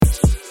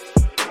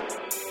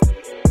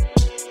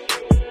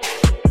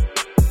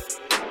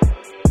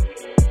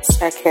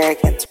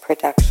Sarkarigans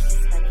production.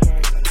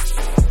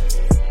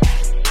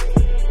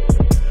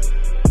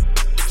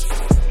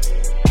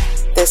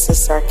 This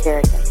is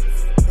Sarkarigans.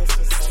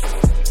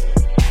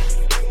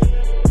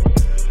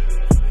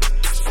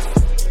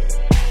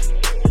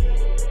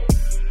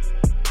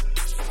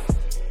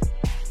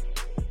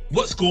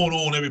 What's going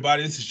on,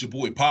 everybody? This is your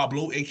boy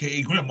Pablo,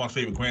 a.k.a. Grandma's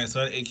favorite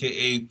grandson,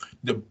 a.k.a.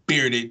 the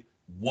bearded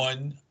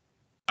one.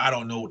 I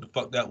don't know what the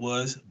fuck that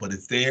was, but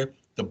it's there.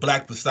 The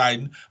Black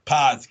Poseidon,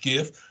 Pod's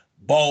Gift,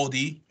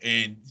 Baldy,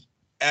 and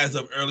as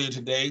of earlier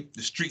today,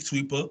 the Street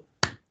Sweeper.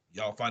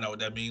 Y'all find out what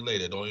that means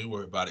later. Don't even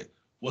worry about it.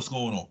 What's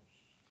going on?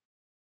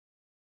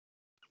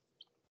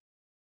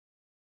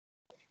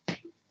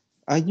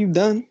 Are you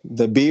done?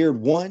 The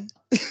beard one?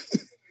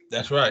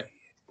 That's right.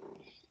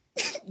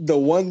 The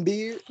one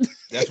beard?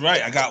 That's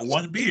right. I got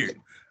one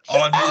beard.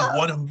 All I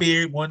need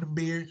is one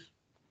beard.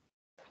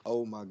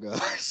 Oh my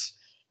gosh.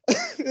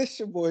 It's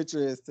your boy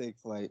Trez Take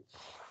Flight.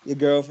 Your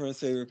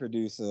girlfriend's favorite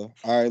producer.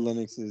 Ari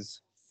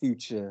Lennox's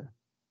future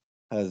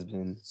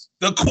husband.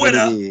 The quitter.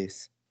 What it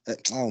is.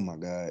 Oh my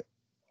God.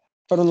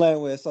 From the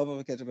land where salt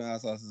and ketchup and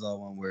hot sauce is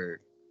all one word.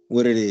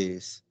 What it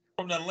is.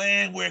 From the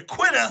land where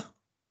quitter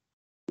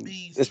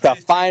means it's the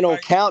final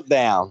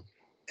countdown.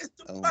 It's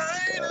the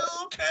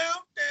final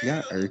countdown.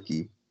 Y'all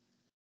irky.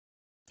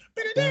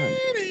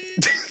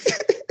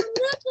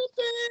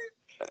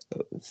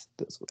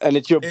 And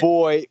it's your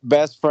boy,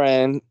 best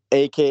friend,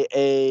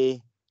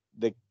 aka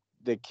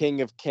the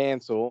king of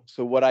cancel.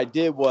 So what I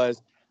did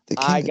was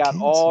I got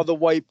all the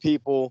white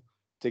people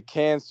to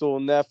cancel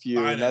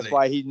nephew, and that's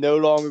why he's no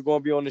longer going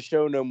to be on the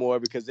show no more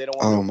because they don't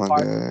want oh my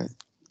God.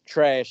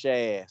 Trash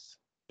ass.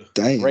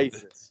 Damn.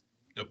 Racist.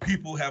 The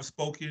people have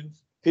spoken.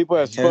 People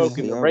have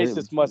spoken. The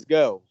racists must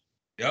go.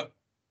 Yep.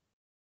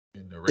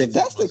 If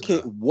that's the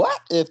case, what?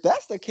 If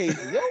that's the case,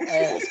 your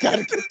ass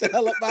gotta get the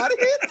hell up out of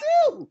here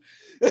too.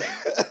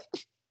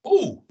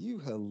 Ooh, you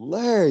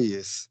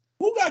hilarious.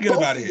 Who gotta get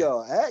up out of here?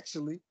 Y'all,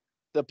 actually,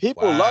 the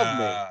people love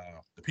me.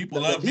 The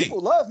people love me.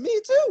 People love me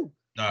too.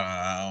 No,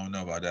 I don't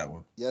know about that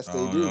one. Yes,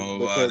 they do.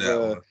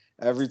 Because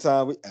every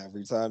time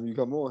you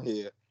come on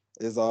here,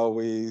 it's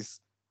always,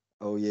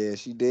 oh yeah,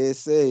 she did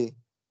say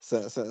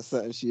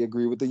something. She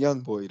agreed with the young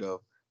boy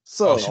though.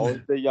 So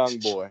the young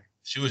boy.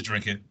 She was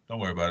drinking. Don't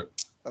worry about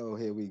it. Oh,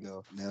 here we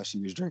go. Now she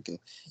was drinking.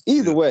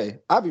 Either way,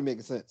 I'll be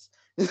making sense.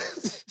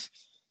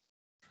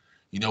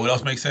 You know what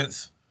else makes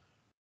sense?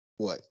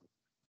 What?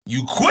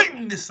 You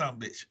quitting this son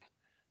bitch.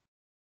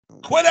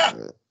 Quit up.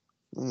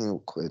 I'm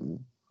quitting.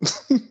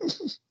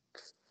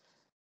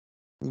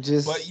 I'm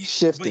just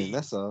shifting.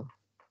 That's all.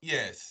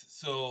 Yes.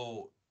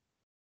 So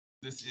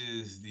this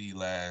is the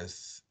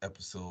last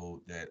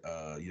episode that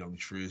young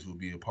Trez will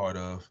be a part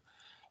of.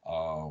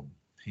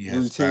 He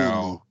has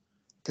found.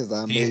 Because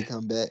I may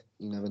come back.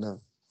 You never know.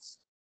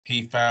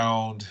 He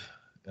found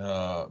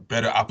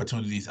better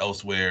opportunities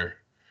elsewhere,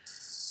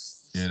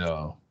 you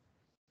know,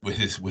 with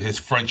his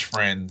French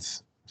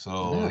friends.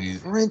 So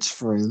French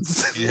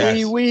friends. He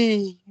has,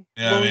 oui.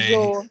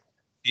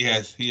 He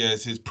has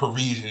his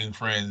Parisian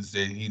friends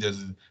that he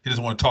doesn't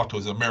want to talk to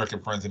his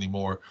American friends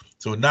anymore.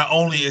 So not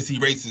only is he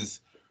racist,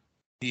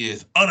 he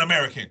is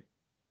un-American.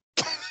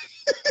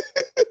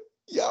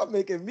 Y'all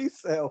making me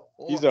sound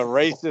horrible. He's a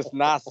racist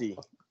Nazi.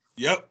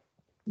 Yep.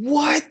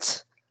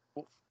 What?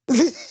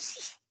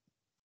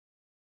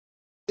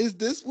 Is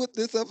this what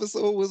this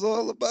episode was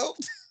all about?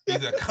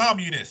 He's a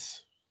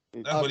communist.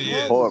 That's what he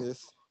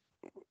is.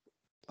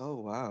 Oh,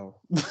 wow.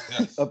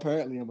 Yes.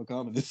 Apparently, I'm a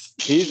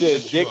communist. He's a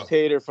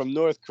dictator from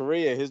North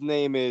Korea. His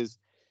name is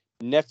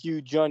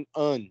Nephew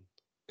Jun-un.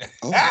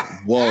 Oh,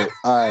 whoa.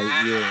 All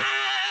right, yeah.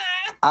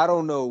 I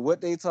don't know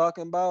what they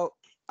talking about.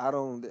 I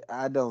don't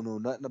know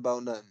nothing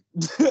about nothing.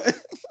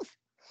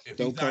 If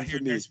he's not here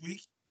next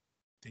week,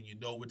 then you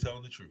know we're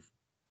telling the truth.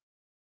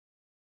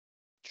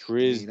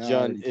 Trez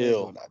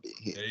Jun-il.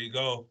 There you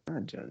go.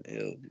 Not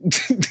Jun-il.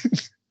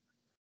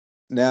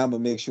 Now I'm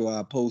gonna make sure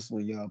I post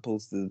when y'all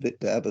post the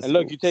episode. And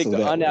look, you take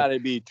the un out,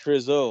 it'd be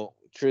Trezil.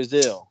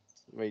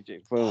 Wait,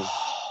 boom.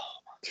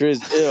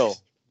 Trezil.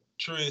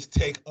 Trez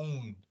take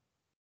on.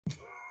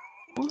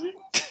 What?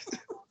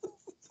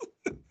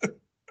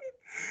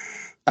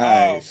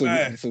 All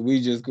right, so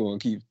we just gonna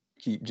keep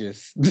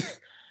just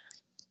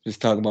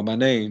talking about my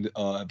name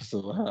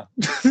episode, huh?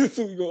 That's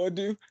what we gonna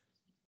do.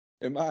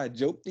 Am I a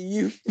joke to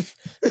you?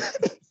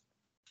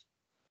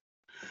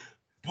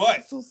 But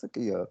I'm so sick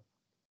of y'all.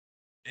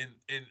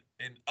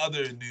 In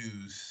other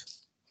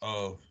news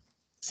of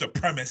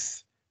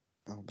supremacists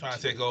trying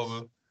to take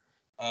over,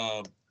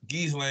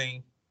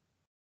 Ghislaine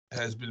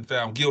has been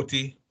found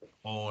guilty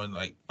on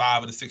like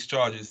 5 of the 6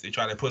 charges they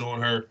tried to put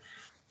on her.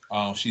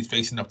 She's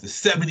facing up to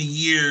 70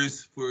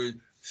 years for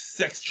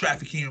sex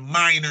trafficking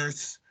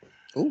minors.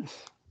 Ooh.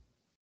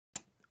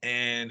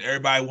 And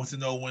everybody wants to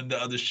know when the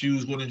other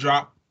shoe's going to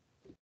drop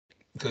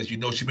because you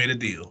know she made a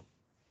deal.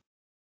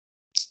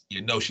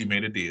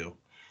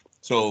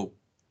 So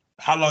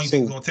how long do you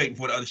think it's going to take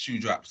before the other shoe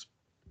drops?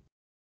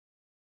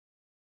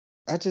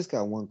 I just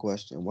got one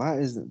question. Why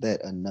isn't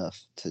that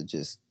enough to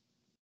just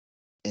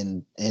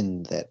end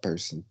that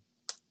person?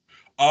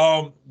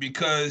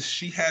 Because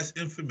she has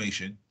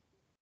information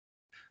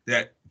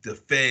that the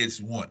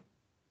feds want.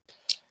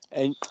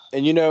 And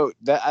you know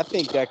that I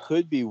think that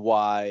could be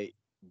why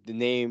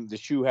the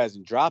shoe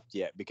hasn't dropped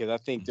yet, because I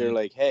think they're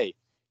like, hey,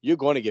 you're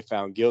going to get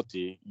found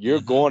guilty.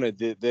 You're going to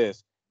do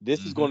this.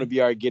 This is going to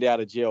be our get out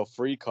of jail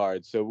free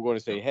card. So we're going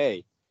to say,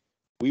 hey,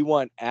 we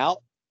want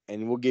out,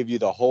 and we'll give you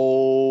the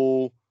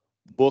whole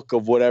book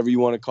of whatever you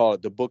want to call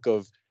it, the book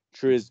of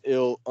Triz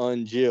Il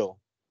Unjil.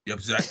 Yep,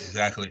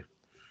 exactly.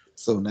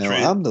 So now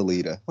Triz, I'm the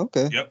leader.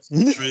 Okay. Yep.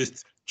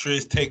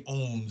 Triz take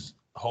owns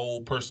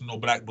whole personal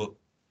black book.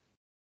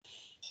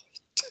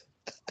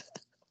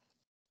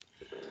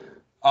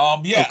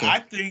 Yeah,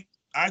 okay.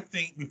 I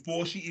think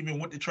before she even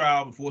went to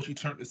trial, before she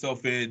turned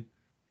herself in,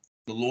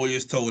 the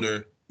lawyers told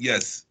her,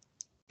 yes,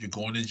 you're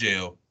going to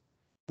jail.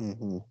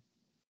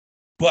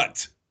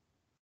 But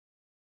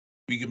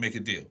we can make a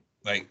deal.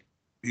 Like,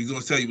 he's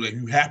going to tell you, like,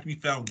 you have to be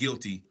found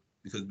guilty,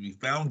 because if we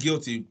found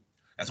guilty,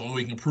 that's the only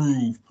way we can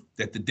prove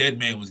that the dead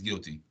man was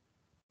guilty.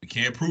 We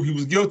can't prove he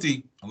was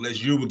guilty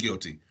unless you were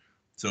guilty.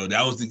 So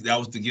that was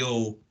the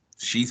deal.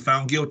 She's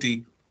found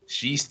guilty.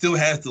 She still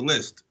has the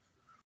list.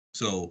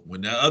 So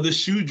when that other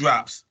shoe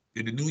drops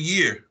in the new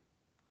year,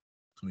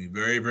 it's gonna be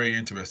very, very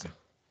interesting.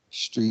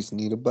 Streets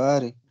need a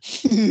body.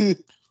 And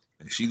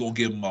she gonna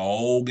give them a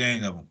whole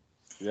gang of them.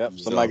 Yep.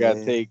 Somebody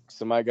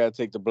gotta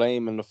take the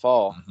blame in the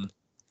fall.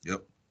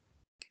 Yep.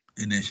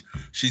 And then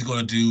she's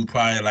gonna do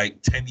probably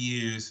like 10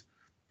 years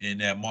in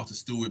that Martha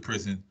Stewart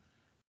prison,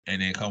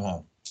 and then come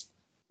home.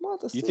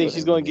 You think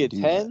she's gonna get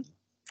 10?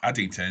 I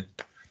think 10.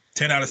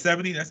 10 out of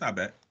 70. That's not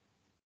bad.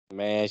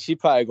 Man, she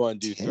probably going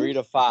to do 3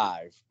 to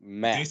 5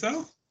 max. Think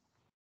so?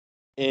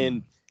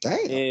 In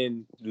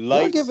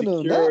light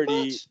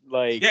security,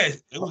 like yeah,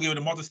 they will give it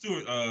to Martha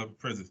Stewart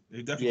prison.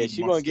 Yeah, she's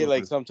going to get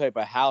like some type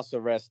of house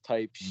arrest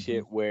type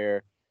shit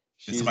where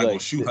she's somebody like gonna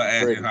shoot her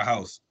ass in her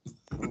house.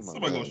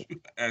 Somebody gonna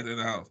shoot her ass in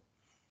the house.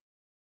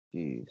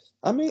 Jeez,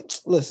 I mean,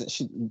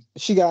 listen,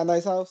 she got a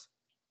nice house.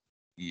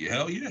 Yeah,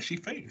 hell yeah, she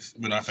famous.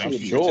 But not famous.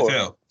 She rich as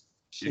hell.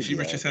 She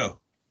rich as hell.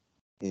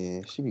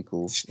 Yeah, she be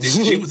cool.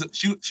 she was a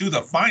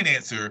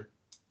financer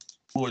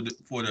for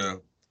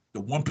the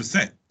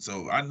 1%.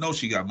 So I know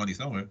she got money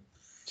somewhere.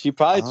 She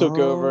probably took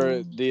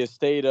over the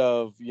estate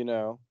of, you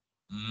know.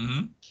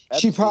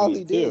 She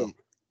probably did.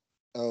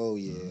 Oh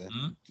yeah.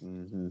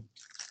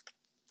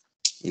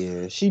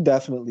 Yeah, she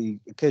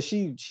definitely, because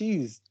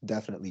she's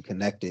definitely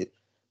connected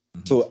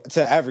to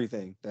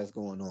everything that's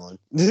going on.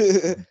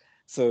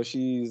 So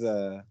she's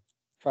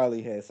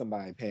probably had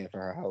somebody paying for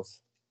her house.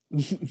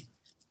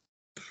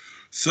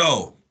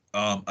 So,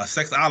 a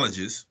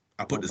sexologist,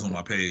 I put this on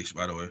my page,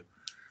 by the way,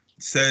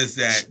 says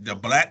that the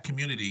black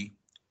community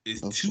is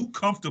too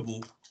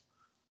comfortable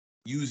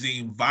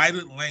using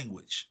violent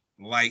language,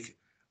 like,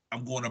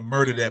 I'm going to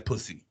murder that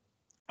pussy.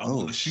 I'm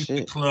going to shoot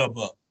the club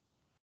up.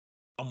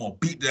 I'm going to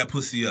beat that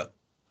pussy up.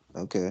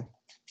 Okay.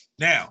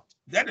 Now,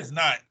 that is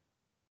not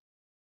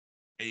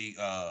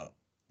a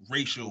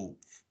racial,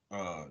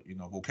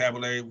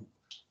 vocabulary,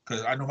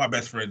 because I know my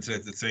best friend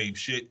says the same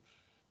shit.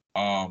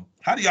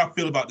 How do y'all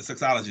feel about the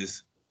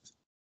sexologist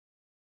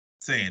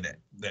saying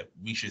that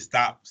we should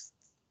stop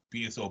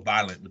being so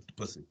violent with the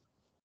pussy?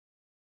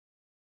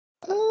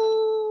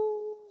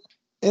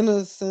 In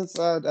a sense,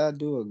 I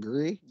do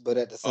agree, but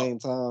at the same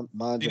time,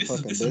 mind your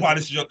fucking business.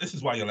 This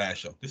is why your last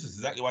show. This is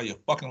exactly why your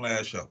fucking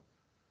last show.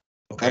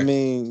 Okay. I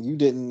mean, you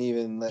didn't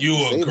even let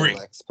me say the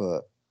next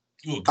part.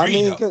 You agree? I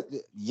mean,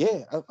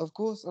 yeah, of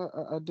course,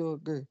 I do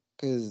agree,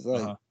 because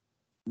like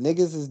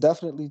niggas is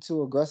definitely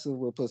too aggressive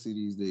with pussy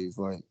these days.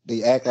 Like,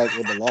 they act like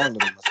it belong to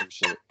them or some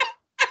shit.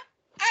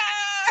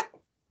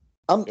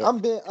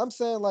 I'm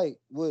saying, like,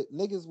 with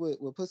niggas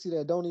with pussy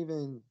that don't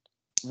even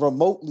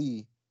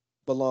remotely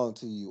belong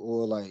to you,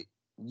 or like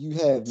you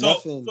have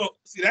nothing. So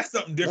see, that's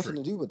something different.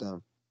 Nothing to do with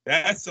them.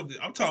 That's something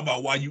I'm talking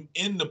about. While you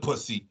in the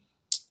pussy,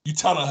 you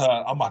telling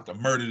her, I'm about to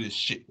murder this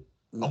shit.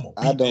 I don't look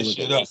at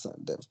it as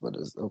something different, but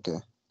it's okay.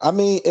 I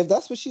mean, if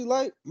that's what she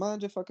like,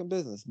 mind your fucking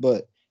business.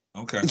 But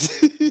okay,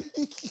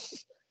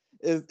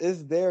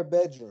 it's their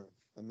bedroom.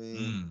 I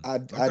mean,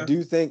 I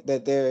do think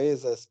that there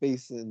is a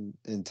space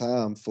in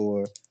time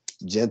for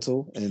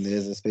gentle, and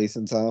there's a space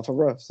in time for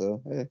rough.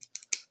 So hey,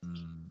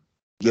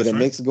 get a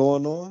mix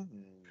going on.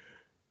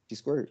 She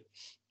squirt.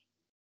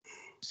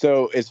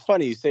 So it's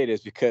funny you say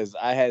this, because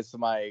I had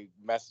somebody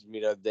message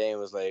me the other day and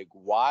was like,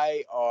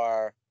 "Why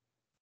are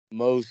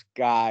most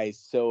guys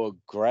so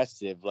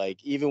aggressive?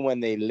 Like, even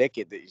when they lick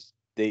it,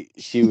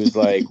 she was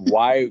like,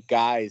 why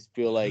guys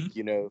feel like,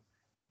 you know,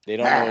 they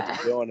don't know what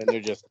they're doing, and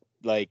they're just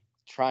like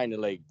trying to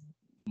like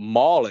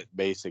maul it,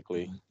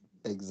 basically."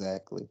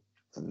 Exactly.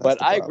 But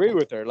I agree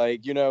with her.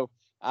 Like, you know,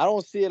 I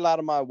don't see a lot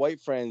of my white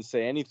friends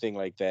say anything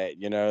like that.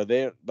 You know,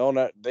 they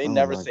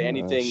never say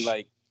anything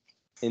like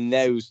in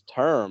those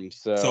terms.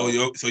 So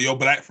your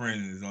black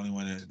friend is the only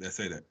one that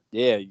say that.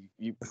 Yeah,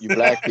 you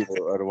black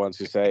people are the ones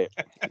who say it.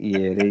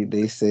 Yeah,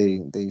 they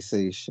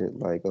say shit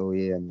like, "Oh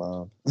yeah,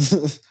 mom."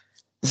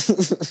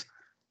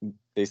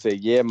 They say,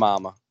 "Yeah,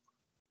 mama.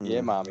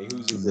 Yeah, mommy.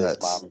 Who's this,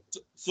 mommy?"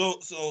 So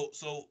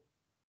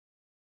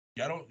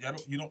Y'all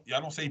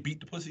don't say beat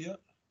the pussy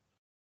up?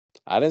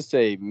 I didn't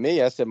say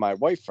me. I said my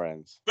white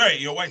friends. Right,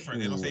 your white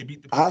friend. They don't say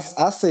beat the pussy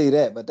up? I say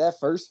that, but that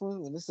first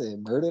one, when they said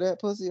murder that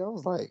pussy, I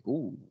was like,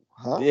 ooh,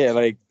 huh? Yeah,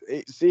 like,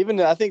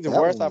 even I think the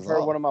worst I've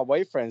heard one of my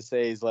white friends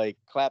say is like,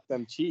 clap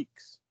them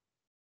cheeks.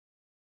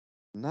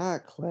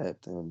 Not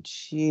clap them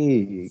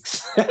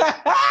cheeks.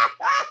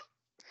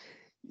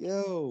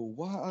 Yo,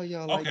 why are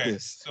y'all like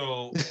this?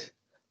 So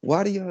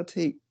why do y'all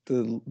take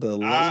the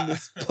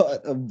lamest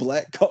part of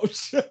black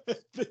culture?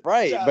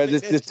 Right, but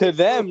it's to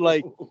them,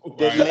 like,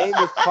 the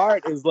lamest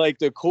part is like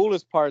the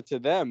coolest part to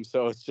them.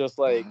 So it's just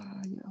like,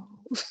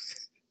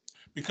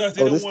 because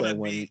they don't want to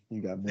be,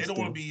 they don't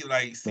want to be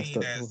like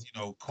seen as, you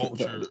know,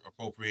 culture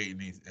appropriating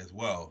these as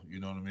well. You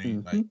know what I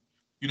mean? Like,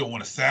 you don't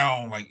want to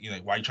sound like, you know,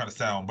 why you trying to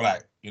sound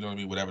black? You know what I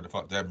mean? Whatever the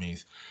fuck that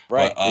means.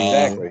 Right. But,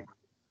 exactly.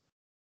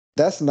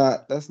 That's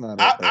not.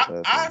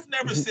 I've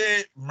never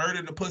said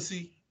murder the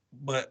pussy,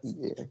 but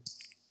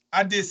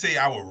I did say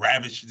I would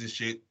ravage this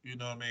shit. You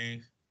know what I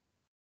mean?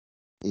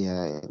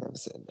 Yeah, I ain't never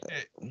said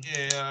that.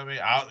 Yeah, I mean,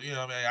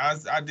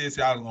 I did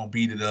say I was gonna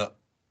beat it up.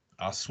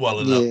 I'll swell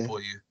it up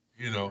for you.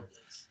 You know,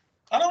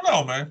 I don't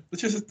know, man.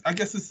 It's just, I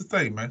guess it's the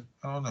thing, man.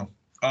 I don't know.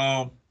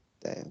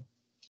 Damn.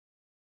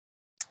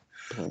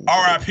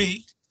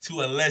 R.I.P.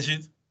 to a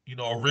legend. You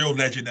know, a real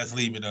legend that's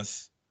leaving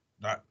us.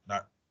 Not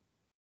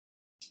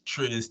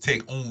Triz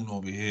take on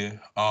over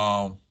here.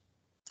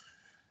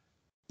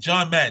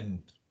 John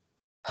Madden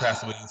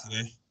passed away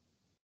today.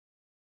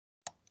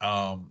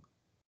 I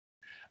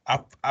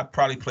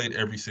probably played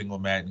every single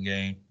Madden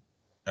game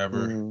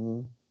ever,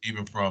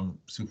 even from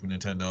Super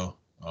Nintendo.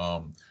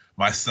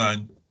 My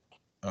son,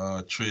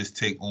 Triz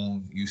take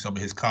on, used some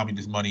of his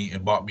communist money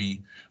and bought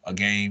me a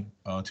game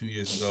 2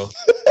 years ago.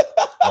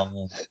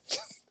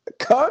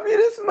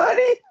 Communist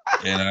money?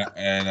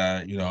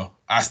 and you know,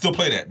 I still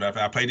play that. But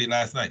I played it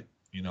last night.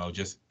 You know,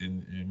 just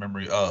in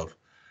memory of.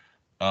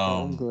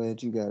 I'm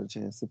glad you got a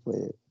chance to play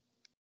it.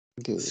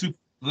 Good. Super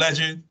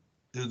legend.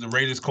 Is the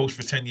Raiders coach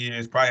for 10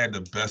 years. Probably had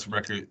the best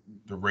record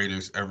the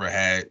Raiders ever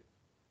had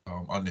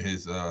under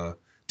his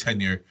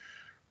tenure.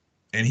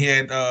 And he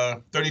had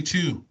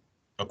 32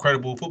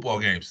 credible football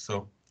games.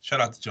 So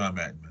shout out to John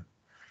Madden, man.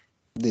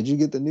 Did you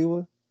get the new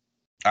one?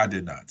 I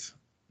did not.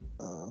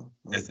 Okay.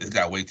 It's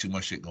got way too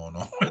much shit going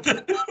on.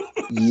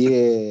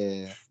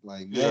 Yeah.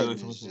 Like,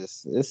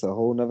 it's a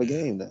whole nother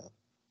game now.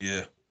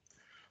 Yeah.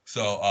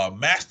 So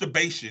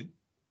masturbation.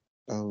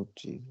 Oh,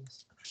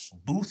 Jesus.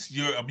 Boosts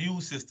your immune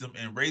system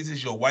and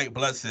raises your white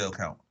blood cell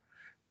count,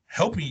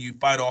 helping you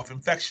fight off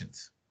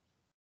infections.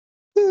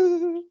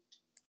 Is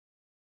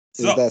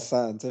that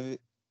scientific?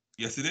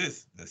 Yes, it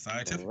is. That's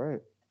scientific. All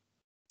right.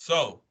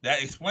 So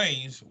that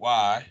explains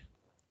why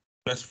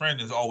best friend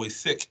is always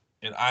sick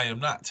and I am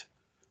not.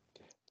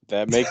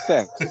 That makes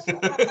sense.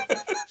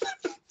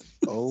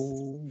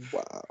 Oh,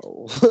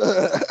 wow.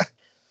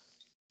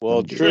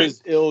 Well,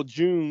 Triz ill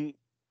June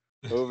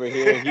over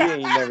here, he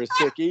ain't never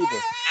sick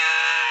either.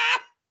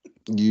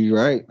 You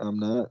right, I'm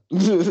not.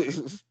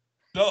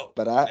 So,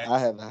 but I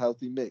have a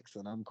healthy mix,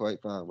 and I'm quite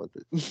fine with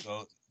it.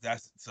 So the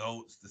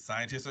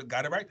scientists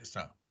got it right this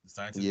time. The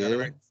scientists got it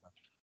right this time.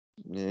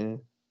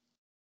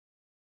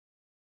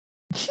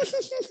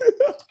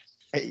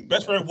 Yeah.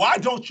 Best friend, why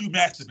don't you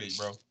masturbate,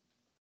 bro?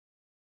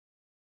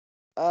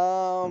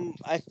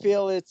 I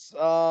feel it's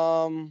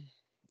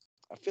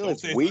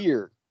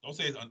weird. Don't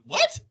say it's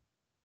what?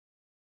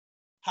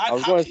 I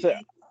was going to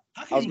say.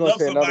 How can you love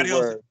somebody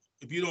else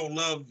if you don't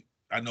love?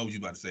 I know what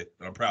you're about to say,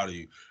 but I'm proud of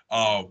you.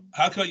 How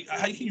can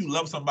you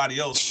love somebody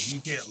else if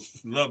you can't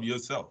love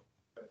yourself?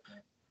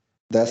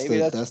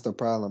 That's the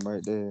problem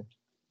right there.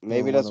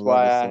 Maybe that's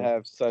why I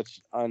have such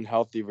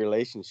unhealthy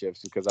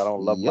relationships, because I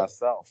don't love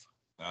myself.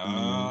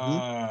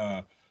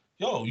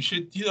 Yo, you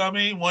should, you know what I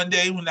mean? One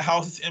day when the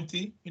house is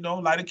empty, you know,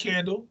 light a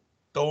candle,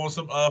 throw on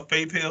some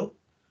Faith Hill,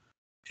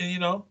 and, you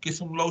know, get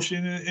some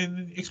lotion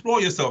and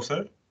explore yourself,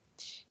 sir.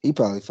 He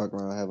probably fuck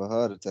around and have a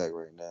heart attack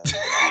right now.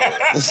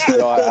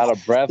 So out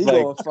of breath,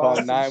 like,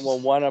 call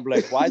 911. I'm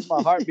like, why is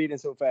my heart beating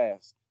so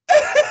fast?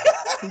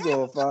 He's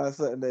gonna find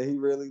something that he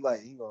really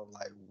like. He gonna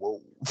like,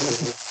 whoa.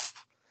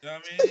 You know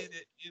what I mean?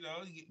 You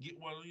know, get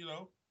one, you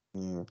know.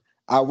 Yeah.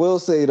 I will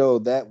say though,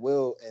 that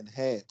will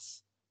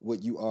enhance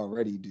what you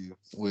already do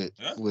with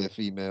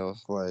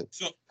females, like,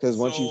 because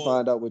once you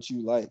find out what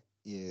you like,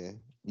 you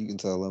can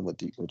tell them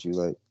what you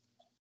like.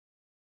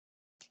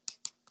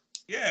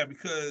 Yeah,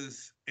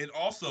 because it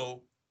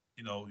also,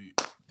 you know,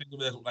 think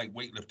of it as like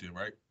weightlifting,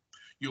 right?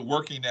 You're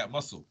working that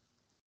muscle,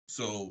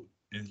 so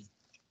in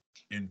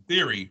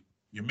theory,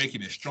 you're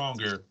making it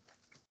stronger.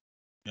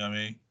 You know what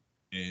I mean?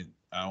 And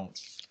I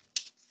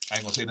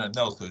ain't gonna say nothing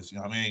else, because, you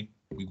know what I mean,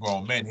 we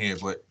grown men here,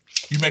 but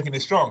you're making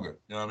it stronger.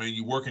 You know what I mean?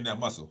 You're working that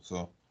muscle,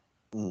 so.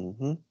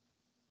 I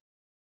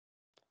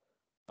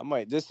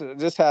might this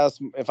house,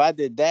 if I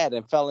did that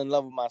and fell in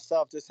love with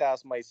myself, this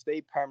house might stay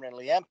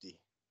permanently empty.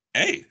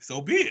 Hey,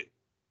 so be it.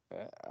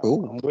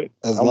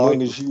 As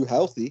long as you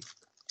healthy.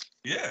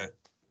 Yeah,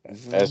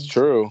 that's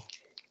true.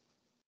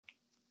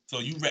 So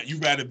you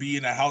rather be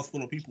in a house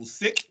full of people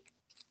sick,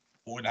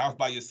 or in a house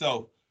by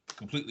yourself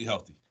completely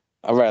healthy.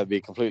 I'd rather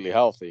be completely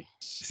healthy.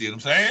 See what I'm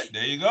saying?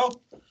 There you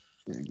go.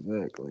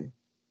 Exactly.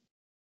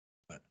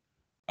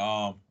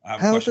 I have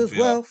a Health question is for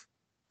y'all.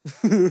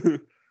 wealth.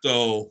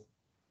 So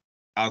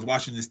I was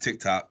watching this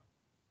TikTok,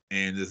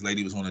 and this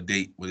lady was on a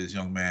date with this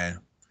young man,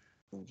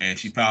 and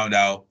she found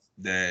out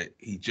that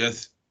he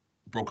just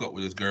broke up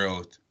with his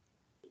girl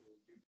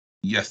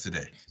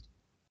yesterday,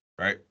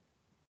 right?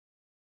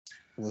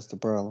 What's the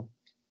problem?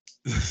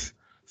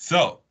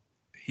 So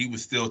he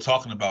was still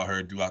talking about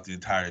her throughout the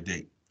entire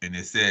date. And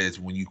it says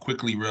when you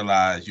quickly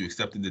realize you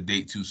accepted the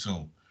date too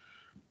soon.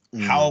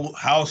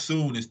 How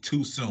soon is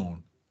too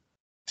soon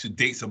to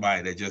date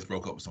somebody that just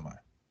broke up with somebody?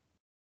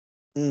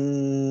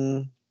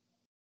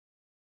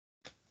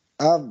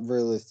 I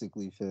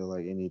realistically feel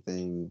like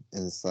anything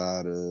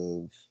inside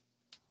of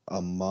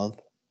a month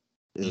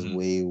is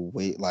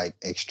way like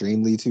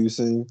extremely too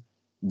soon.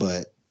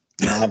 But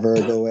my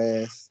Virgo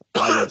ass,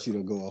 I want you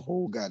to go a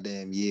whole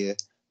goddamn year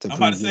to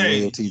prove your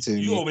loyalty to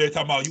me. You over there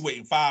talking about you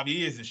waiting 5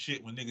 years and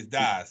shit when niggas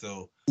die.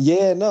 So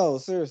yeah, no,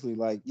 seriously,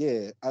 like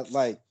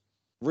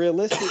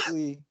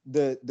realistically,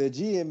 the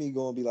GME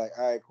gonna be like,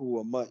 all right,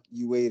 cool, a month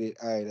you waited,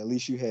 all right, at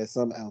least you had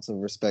some ounce of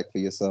respect for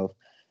yourself.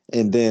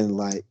 And then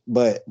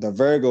but the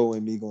Virgo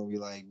in me gonna be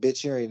like,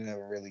 bitch, you ain't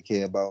never really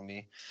care about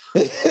me.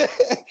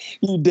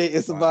 You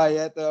dating somebody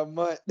after a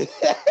month.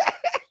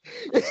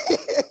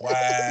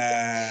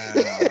 Wow.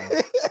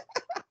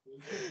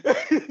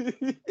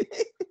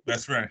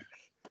 Best friend.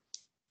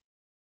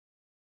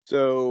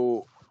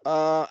 So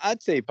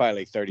I'd say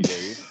probably like 30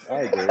 days.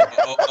 I agree.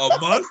 A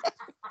month?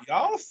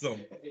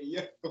 Awesome.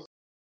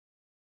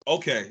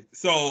 Okay,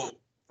 so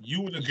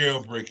you and the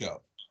girl break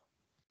up.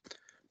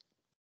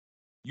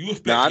 You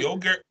expect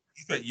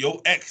your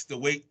ex to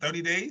wait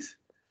 30 days?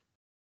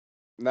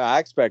 No, I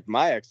expect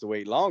my ex to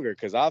wait longer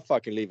because I'll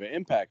fucking leave an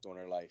impact on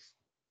her life.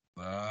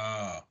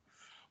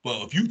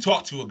 But if you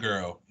talk to a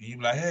girl and you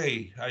be like,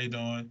 hey, how you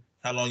doing?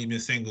 How long you been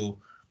single?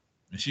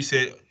 And she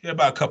said, yeah,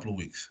 about a couple of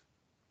weeks.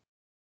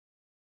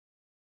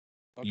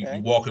 Okay.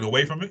 You walking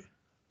away from it?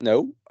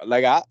 No.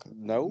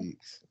 No.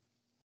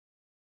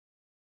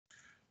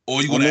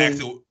 Or you gonna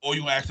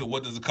ask her,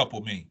 what does a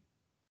couple mean?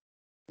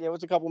 Yeah,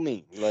 what's a couple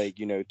mean? Like,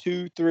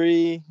 2,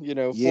 3,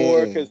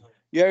 4, because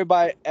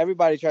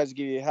everybody tries to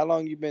give you how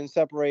long you've been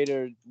separated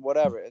or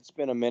whatever. It's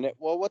been a minute.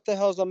 Well, what the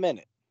hell's a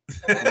minute?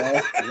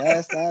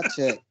 Last I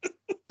checked,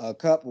 a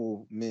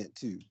couple meant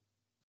 2.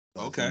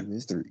 Okay.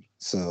 It's 3.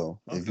 So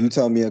if you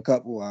tell me a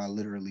couple, I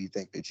literally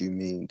think that you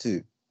mean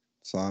 2.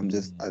 So I'm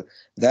just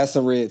that's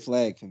a red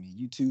flag for me.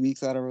 You 2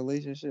 weeks out of a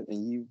relationship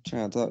and you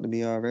trying to talk to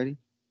me already?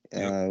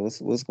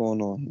 What's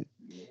going on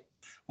here?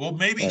 Well,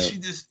 maybe she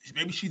just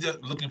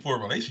looking for a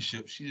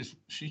relationship. She's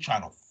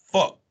trying to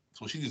fuck.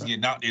 So she's just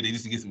getting out there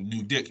just to get some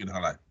new dick in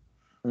her life.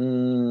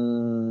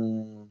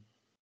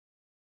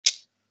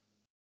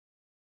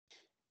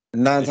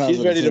 Nine times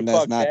she's ready to that's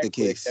fuck not the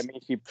case. I mean,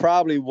 she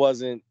probably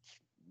wasn't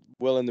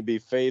willing to be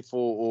faithful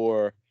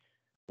or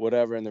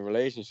whatever in the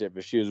relationship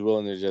if she was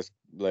willing to just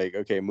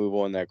move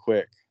on that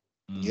quick.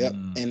 Yep.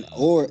 And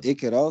or it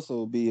could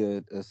also be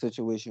a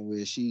situation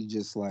where she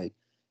just like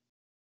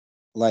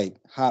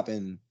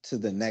hopping to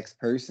the next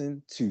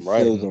person to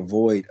fill the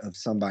void of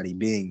somebody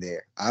being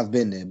there. I've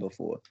been there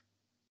before.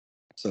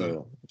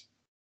 So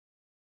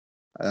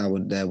that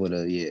would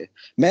yeah.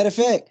 Matter of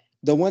fact,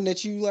 the one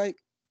that you like,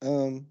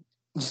 the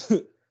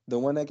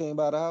one that came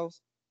by the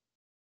house.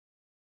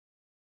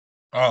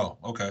 Oh,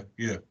 okay.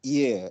 Yeah.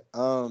 Yeah.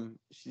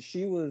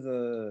 She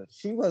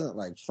wasn't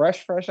like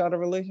fresh out of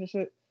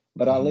relationship,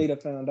 but I later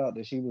found out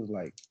that she was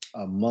like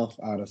a month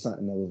out of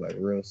something that was like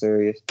real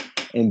serious.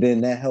 And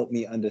then that helped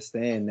me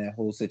understand that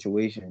whole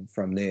situation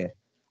from there.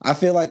 I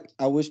feel like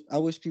I wish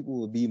people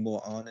would be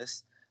more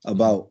honest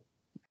about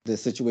the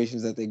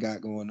situations that they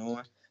got going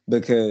on,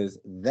 because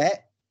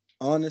that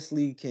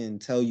honestly can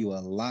tell you a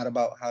lot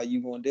about how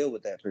you're gonna deal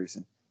with that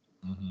person.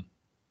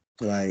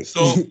 Like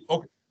so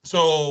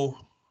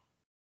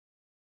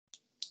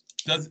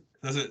does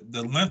it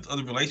the length of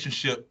the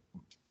relationship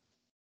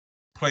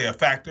play a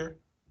factor?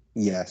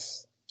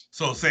 Yes.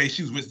 So say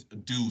she's with a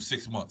dude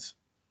 6 months.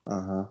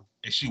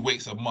 And she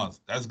waits a month.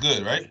 That's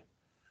good, right?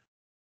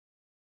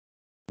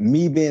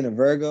 Me being a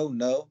Virgo,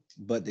 no,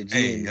 but the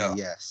GME,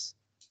 yes.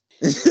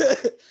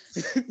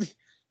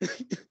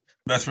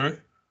 That's right.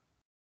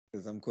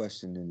 Because I'm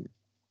questioning it.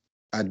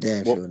 I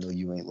damn sure know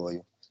you ain't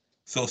loyal.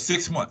 So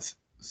 6 months.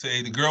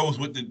 Say the girl was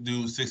with the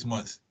dude 6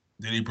 months.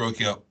 Then they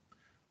broke up.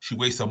 She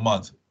waits a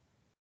month.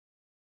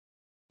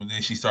 And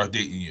then she starts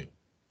dating you.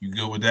 You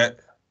good with that?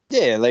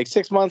 Yeah, like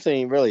 6 months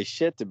ain't really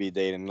shit to be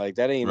dating. Like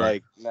that ain't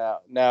like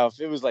now if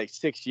it was like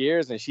 6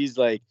 years and she's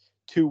like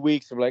 2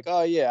 weeks of like,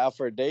 oh yeah, out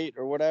for a date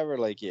or whatever,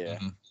 like yeah.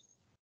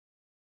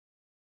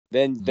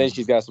 Then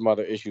she's got some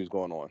other issues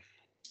going on.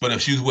 But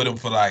if she's with him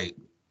for like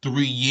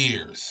 3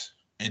 years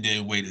and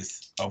then waited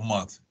a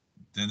month,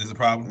 then there's a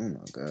problem? Oh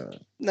my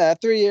God. Nah,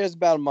 3 years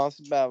about a month,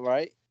 about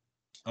right.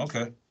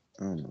 Okay.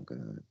 Oh my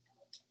God.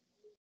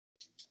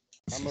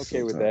 I'm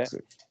okay with that.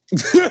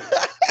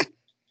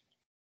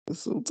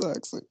 It's so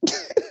toxic.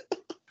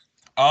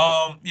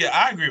 Yeah,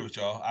 I agree with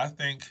y'all. I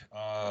think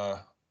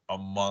a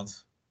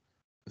month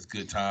is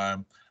good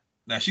time.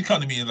 Now she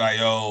come to me and like,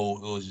 yo,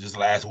 it was just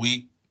last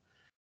week.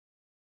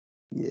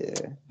 Yeah.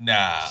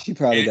 Nah. She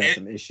probably got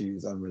some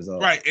issues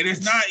unresolved. Right. And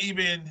it's not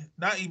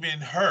even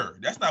her.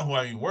 That's not who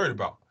I'm even worried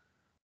about.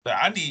 Like,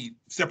 I need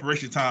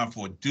separation time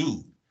for a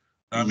dude.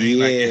 I mean,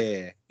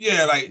 like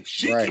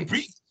she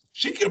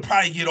can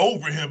probably get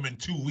over him in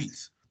 2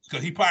 weeks.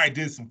 Because he probably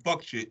did some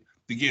fuck shit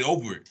to get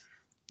over it.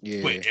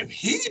 Yeah. But if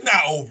he's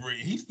not over it,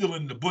 he's still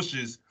in the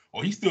bushes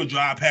or he's still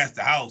driving past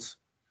the house.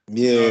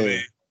 Yeah. You know what I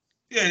mean?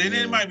 Yeah, then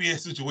it might be a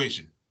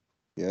situation.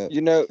 Yeah.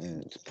 You know,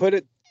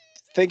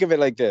 think of it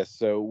like this.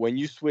 So when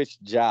you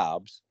switch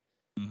jobs,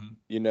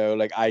 you know,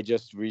 like I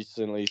just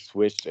recently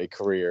switched a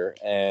career,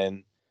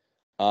 and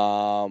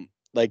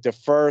like the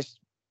first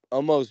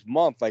almost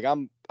month, like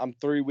I'm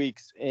 3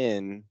 weeks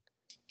in,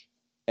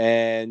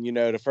 and you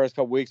know, the first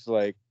couple weeks,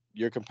 like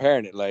you're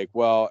comparing it, like,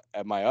 well,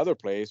 at my other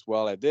place,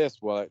 this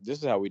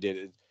is how we did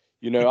it.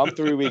 You know, I'm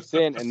 3 weeks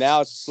in, and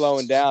now it's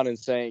slowing down and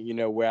saying, you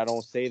know, where I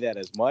don't say that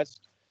as much.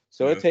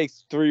 So it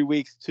takes 3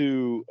 weeks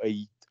to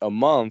a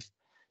month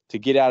to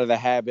get out of the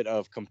habit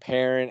of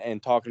comparing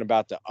and talking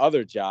about the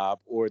other job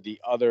or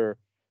the other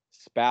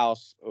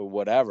spouse or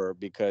whatever,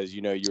 because,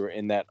 you know, you're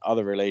in that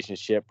other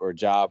relationship or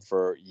job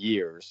for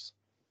years.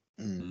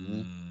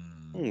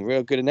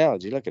 Real good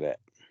analogy. Look at that.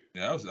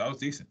 Yeah, that was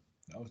decent.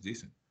 That was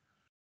decent.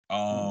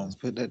 Let's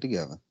put that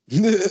together.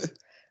 I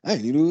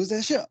didn't even lose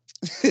that shot.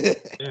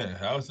 Yeah,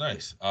 that was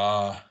nice.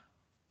 But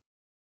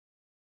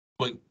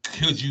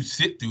could you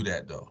sit through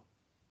that though?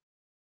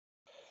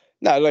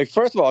 No, like,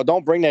 first of all,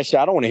 don't bring that shit.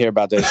 I don't want to hear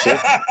about that shit.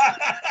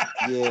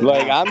 Yeah,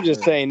 like, I'm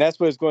just saying that's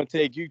what it's going to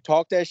take. You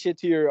talk that shit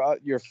to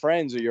your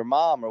friends or your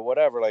mom or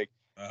whatever. Like,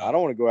 I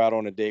don't want to go out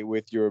on a date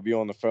with you or be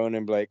on the phone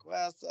and be like,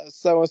 well,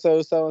 so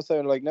and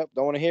so. Like, nope,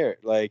 don't want to hear it.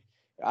 Like,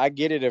 I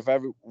get it if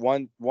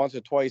once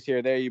or twice here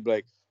or there, you'd be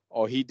like,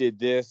 oh, he did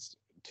this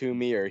to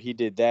me or he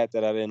did that I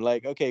didn't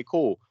like. Okay,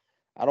 cool.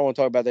 I don't want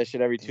to talk about that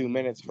shit every 2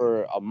 minutes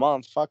for a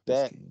month. Fuck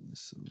that.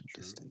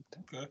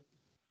 Okay.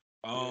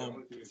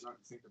 Only thing is not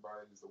to think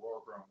about it is the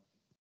wall ground.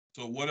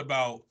 So what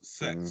about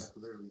sex?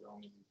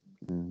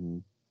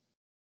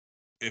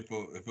 If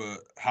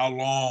how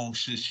long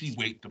should she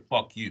wait to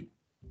fuck you?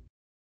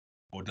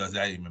 Or does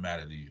that even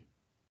matter to you?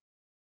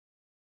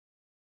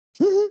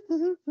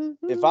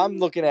 If I'm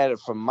looking at it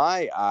from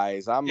my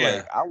eyes, I'm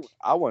like,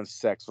 I want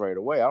sex right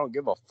away. I don't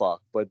give a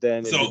fuck. But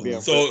then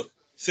so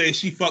say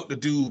she fucked the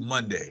dude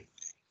Monday.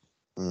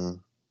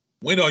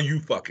 When are you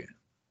fucking?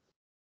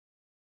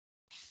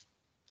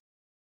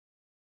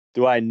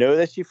 Do I know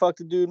that she fucked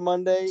the dude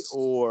Monday,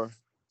 or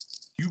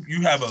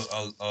you have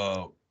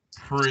a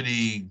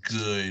pretty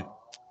good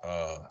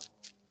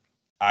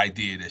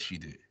idea that she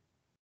did?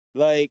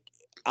 Like,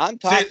 I'm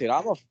talking.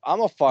 I'm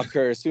a fuck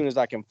her as soon as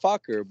I can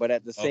fuck her, but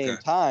at the same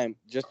time,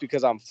 just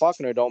because I'm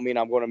fucking her, don't mean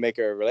I'm going to make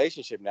her a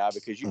relationship now.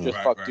 Because you just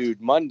fucked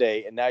dude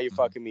Monday, and now you're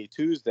fucking me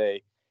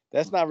Tuesday.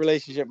 That's not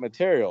relationship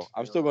material.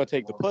 I'm still going to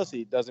take the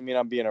pussy. Doesn't mean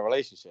I'm being in a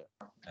relationship.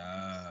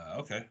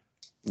 Okay.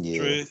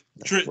 Yeah.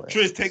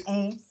 Triz, take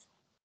on.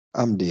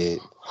 I'm dead.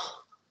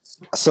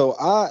 So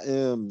I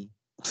am.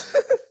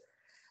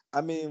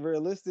 I mean,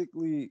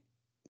 realistically,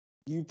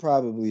 you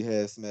probably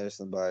had smashed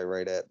somebody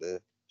right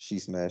after she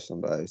smashed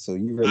somebody. So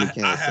you really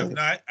can't. I have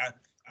not.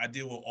 I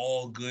deal with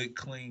all good,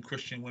 clean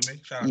Christian women.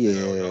 Shout out to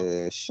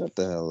y'all. Shut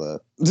the hell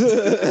up.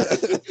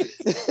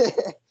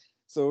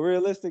 So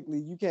realistically,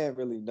 you can't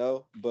really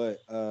know. But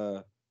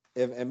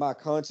if in my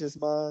conscious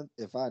mind,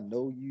 if I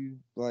know you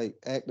like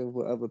active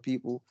with other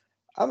people,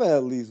 I'm gonna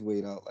at least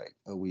wait out like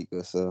a week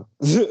or so.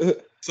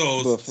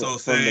 So from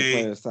the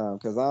clearest time,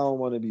 because I don't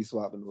want to be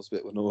swapping no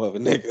spit with no other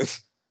niggas.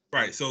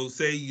 Right. So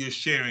say you're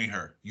sharing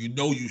her. You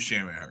know you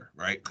sharing her,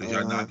 right? Because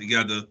y'all not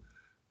together.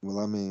 Well,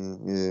 I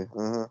mean, yeah.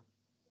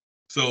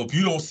 So if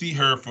you don't see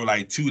her for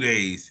like 2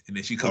 days and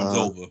then she comes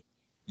over,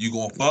 you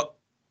gonna fuck?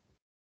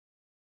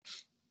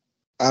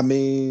 I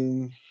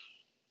mean,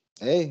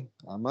 hey,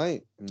 I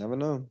might. You never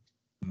know. Okay.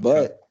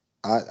 But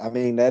I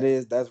mean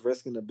that's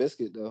risking the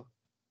biscuit though.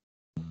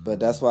 But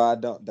that's why I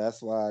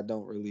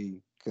don't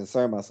really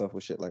concern myself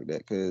with shit like that,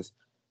 because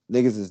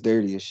niggas is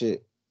dirty as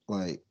shit.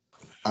 Like,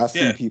 I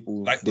see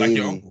people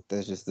daily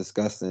that's just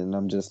disgusting, and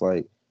I'm just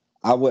like,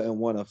 I wouldn't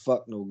want to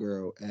fuck no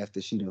girl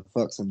after she done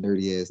fucked some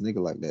dirty ass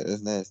nigga like that.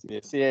 That's nasty. Yeah,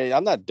 see,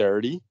 I'm not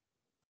dirty.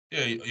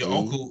 Yeah, your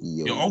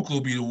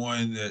uncle be the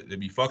one that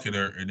be fucking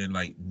her and then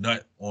like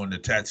nut on the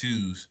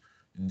tattoos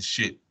and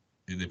shit.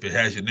 And if it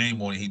has your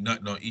name on it, he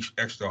nutting on each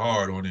extra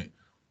hard on it.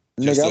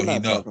 Nigga, I'm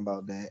not talking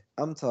about that.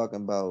 I'm talking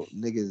about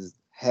niggas'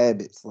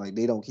 habits. Like,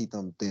 they don't keep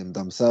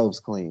themselves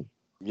clean.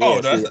 Yeah,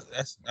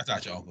 that's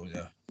not your uncle,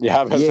 yeah.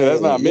 Yeah,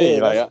 that's not me.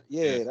 That's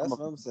what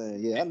I'm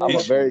saying. Yeah, I'm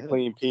a very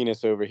clean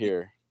penis over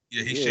here.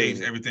 Yeah, he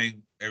shaves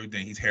everything.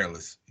 He's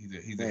hairless.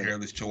 He's a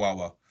hairless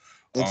chihuahua.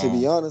 And to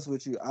be honest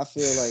with you, I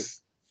feel like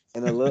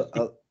in a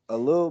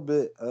little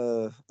bit,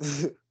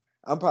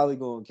 I'm probably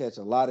going to catch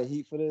a lot of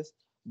heat for this,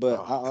 but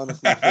I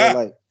honestly feel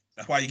like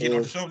that's why you get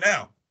on the show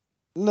now.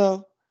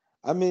 No,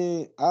 I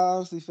mean, I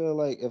honestly feel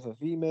like if a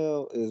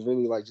female is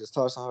really like just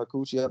tossing her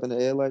coochie up in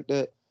the air like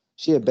that,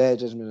 she a bad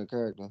judgment of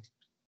character.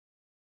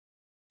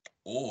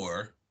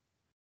 Or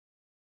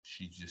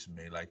she just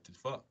may like to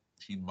fuck.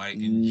 She might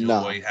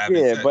enjoy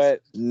having sex.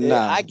 But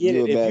I get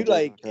it. If you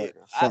like,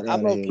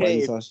 I'm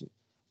okay.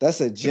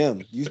 That's a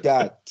gym. You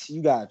got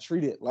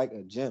treat it like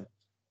a gym.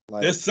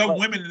 Like, there's some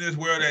women in this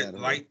world that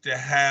like to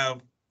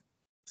have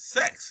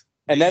sex.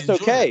 And that's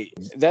okay.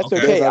 That's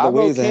okay. I'm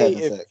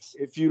okay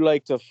if you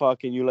like to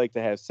fuck and you like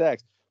to have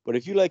sex. But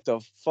if you like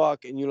to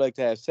fuck and you like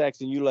to have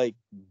sex and you like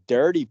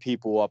dirty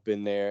people up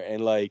in there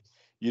and like,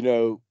 you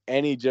know,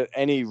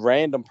 any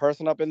random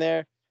person up in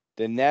there,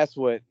 then that's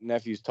what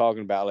Nephew's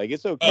talking about. Like,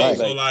 it's okay.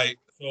 So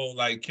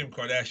like Kim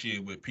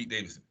Kardashian with Pete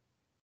Davidson.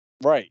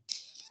 Right.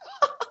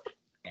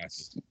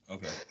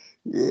 Okay.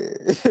 Yeah.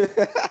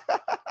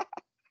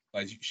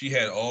 Like she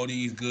had all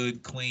these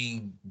good,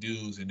 clean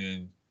dudes, and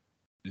then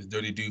this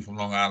dirty dude from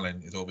Long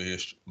Island is over here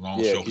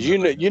because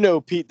you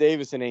know Pete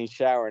Davidson ain't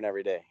showering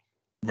every day.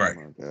 Right.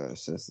 Oh my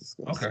gosh, that's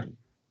disgusting. Okay.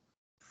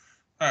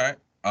 All right.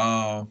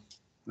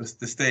 Let's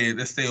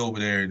stay over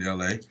there in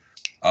LA.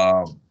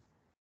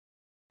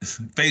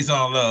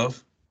 Faison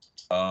Love,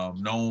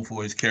 known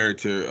for his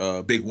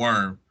character Big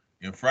Worm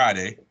in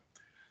Friday,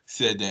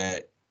 said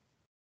that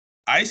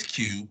Ice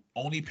Cube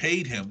only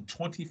paid him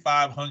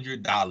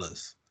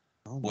 $2,500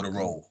 for the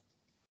role.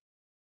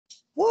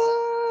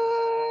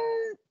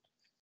 What?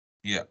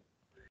 Yeah.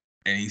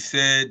 And he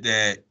said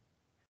that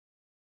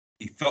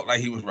he felt like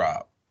he was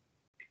robbed.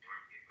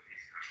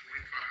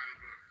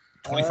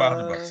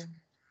 $2,500.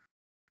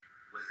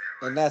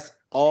 And that's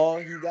all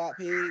he got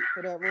paid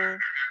for that role?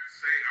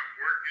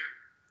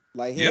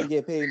 Like, he didn't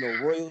get paid no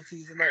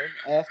royalties or nothing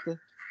after?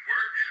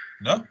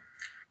 No.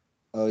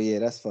 Oh, yeah,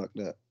 that's fucked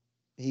up.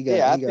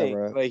 I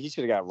think like he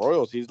should have got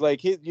royalties.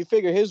 Like, you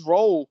figure his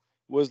role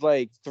was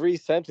like 3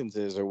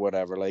 sentences or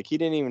whatever. Like, he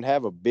didn't even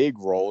have a big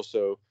role,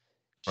 so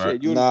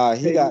right. He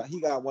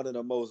got one of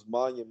the most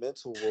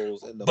monumental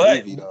roles in the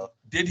movie though.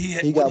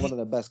 He got one of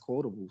the best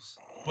quotables.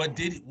 But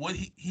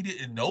he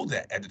didn't know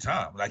that at the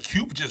time. Like,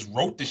 Cube just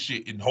wrote the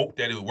shit and hoped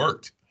that it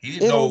worked. He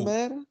didn't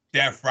know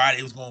that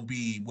Friday was gonna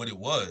be what it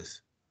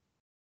was.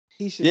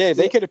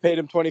 They could have paid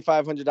him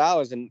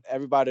 $2,500 and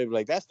everybody would be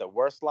like, that's the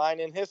worst line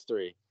in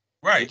history.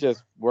 Right. It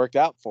just worked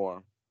out for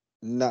him.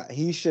 Nah,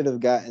 he should have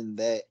gotten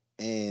that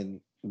and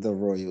the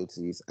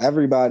royalties.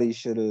 Everybody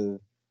that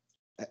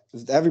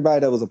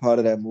was a part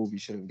of that movie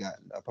should have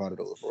gotten a part of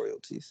those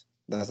royalties.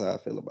 That's how I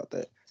feel about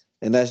that.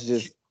 And that's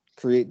just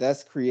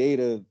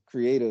creative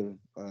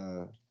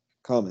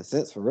common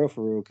sense for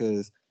real,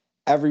 because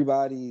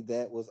everybody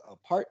that was a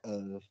part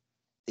of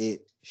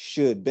it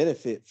should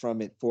benefit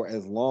from it for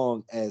as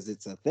long as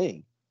it's a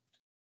thing.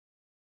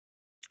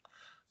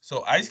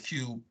 So Ice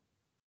Cube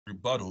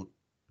rebutted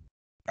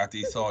after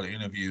he saw the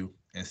interview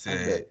and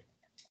said,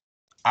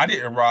 I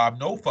didn't rob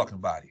no fucking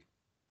body.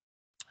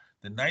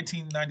 The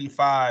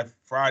 1995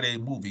 Friday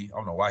movie, I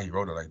don't know why he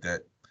wrote it like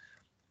that,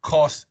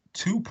 cost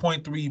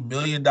 $2.3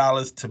 million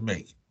to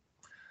make.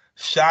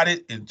 Shot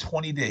it in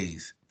 20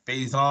 days.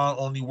 Faison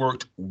only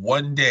worked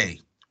 1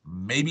 day,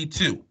 maybe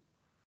 2.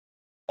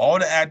 All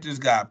the actors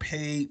got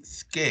paid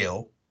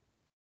scale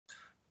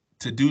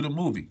to do the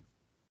movie.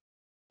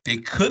 They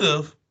could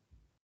have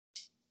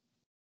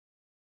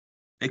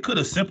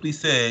simply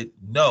said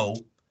no,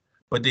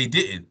 but they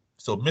didn't.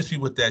 So miss me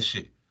with that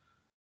shit.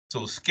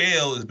 So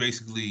scale is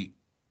basically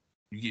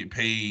you get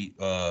paid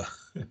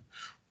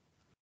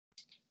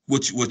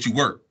what you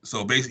work.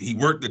 So basically he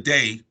worked a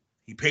day,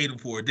 he paid him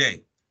for a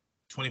day.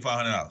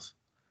 $2,500.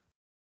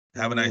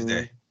 Have a nice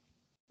day.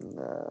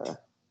 Nah.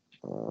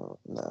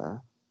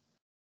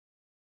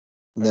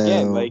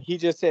 Again, like he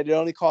just said, it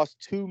only cost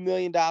 $2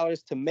 million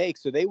to make,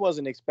 so they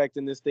wasn't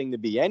expecting this thing to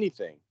be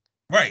anything.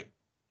 Right.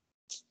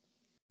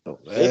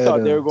 They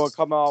thought they were going to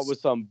come out with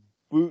some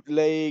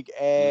bootleg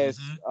ass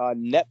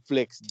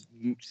Netflix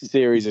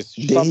series or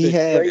something. Did he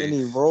have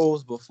any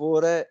roles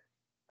before that?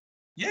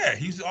 Yeah,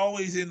 he's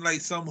always in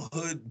like some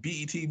hood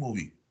BET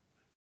movie.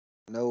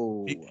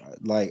 No,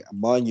 like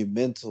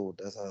monumental.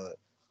 That's how.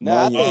 No,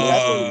 I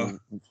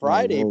think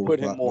Friday put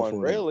him on.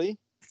 Really,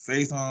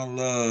 Faison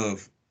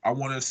Love. I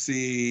want to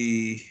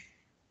see,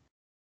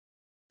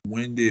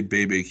 when did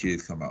Baby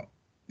Kids come out?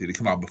 Did it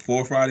come out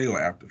before Friday or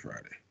after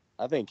Friday?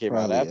 I think it came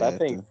out after. I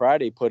think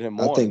Friday put him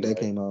on. I think that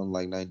came out in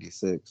like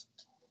 96.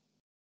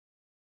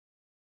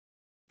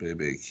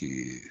 Baby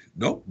Kids.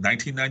 Nope,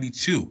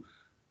 1992.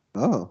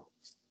 Oh.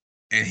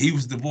 And he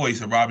was the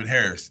voice of Robin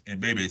Harris in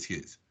Baby's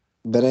Kids.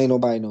 But ain't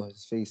nobody know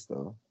his face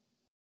though.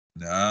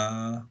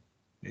 Nah,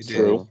 they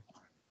did.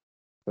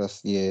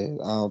 That's I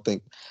don't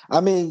think. I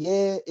mean,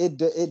 it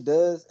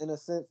does in a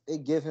sense.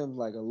 It give him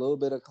like a little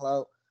bit of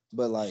clout,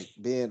 but like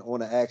being on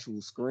the actual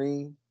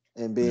screen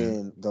and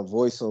being the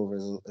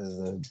voiceover is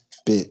a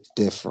bit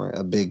different,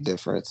 a big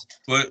difference.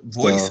 But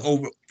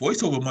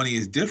voiceover money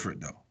is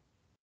different though.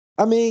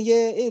 I mean,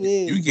 it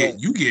is.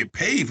 You get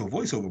paid for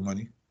voiceover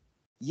money.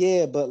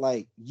 Yeah, but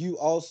like you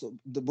also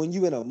when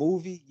you in a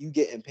movie, you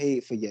getting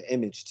paid for your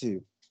image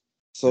too.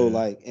 So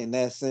like in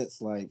that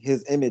sense, like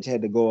his image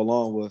had to go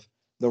along with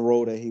the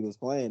role that he was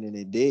playing, and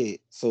it did.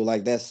 So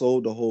like that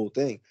sold the whole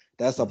thing.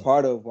 That's a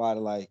part of why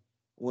like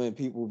when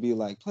people be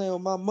like playing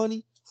with my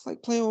money, it's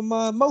like playing with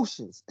my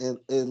emotions, and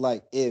it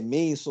like it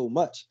means so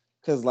much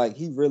because like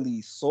he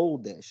really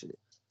sold that shit.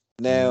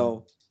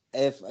 Now,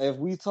 if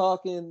we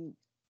talking,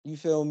 you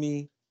feel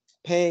me,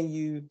 paying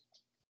you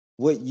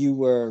what you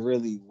were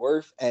really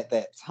worth at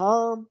that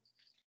time,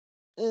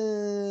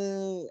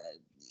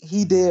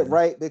 he did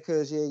right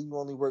because you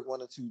only work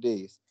 1 or 2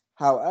 days.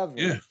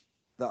 However,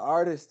 the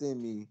artist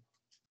in me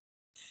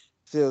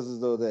feels as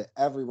though that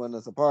everyone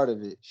that's a part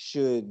of it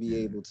should be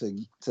able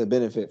to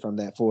benefit from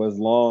that for as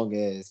long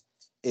as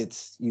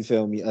it's, you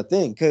feel me, a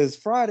thing. Because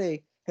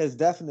Friday has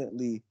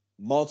definitely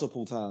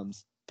multiple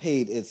times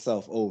paid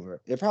itself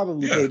over. It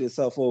probably paid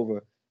itself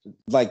over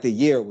like the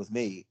year it was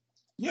made.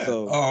 Yeah.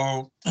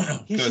 So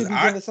he should be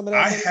getting some of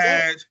that money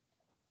back.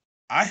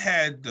 I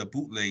had the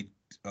bootleg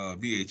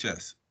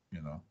VHS,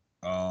 you know.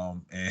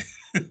 And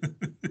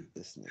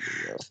this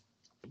nigga, yo.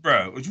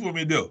 Bro, what you want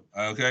me to do?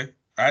 Okay.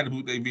 I had the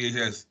bootleg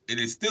VHS. It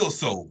is still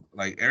sold.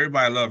 Like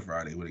everybody loved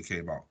Friday when it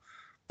came out.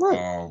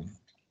 Right.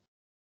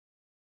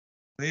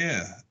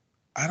 Yeah.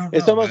 I don't know.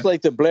 It's almost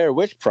like the Blair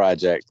Witch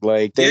Project.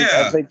 Like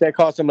I think that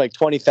cost them like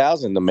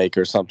 $20,000 to make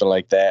or something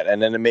like that,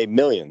 and then it made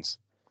millions.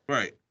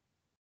 Right.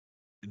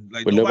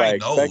 Like but nobody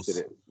expected knows.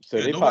 it, so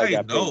they probably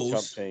got paid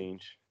chump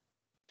change.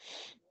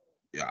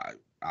 Yeah,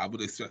 I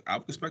would expect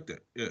that.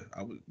 Yeah,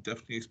 I would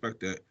definitely expect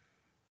that.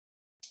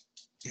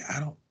 Yeah, I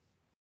don't.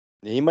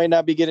 He might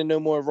not be getting no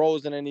more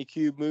roles in any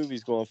Cube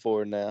movies going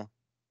forward now.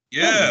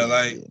 Yeah,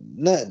 like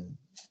nothing.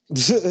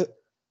 Yeah,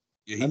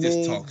 he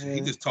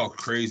just talks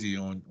crazy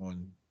on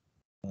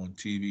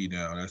TV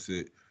now. That's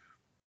it.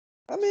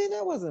 I mean,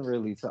 that wasn't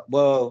really tough.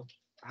 Well,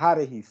 how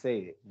did he say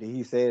it? Did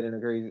he say it in a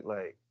crazy,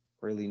 like,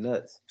 really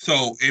nuts?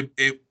 So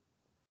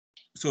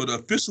so the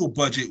official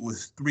budget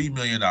was $3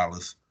 million.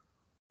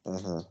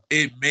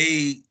 It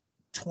made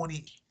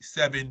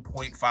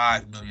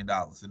 $27.5 million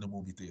in the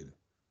movie theater.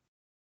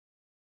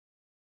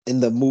 In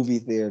the movie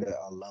theater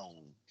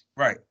alone.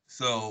 Right.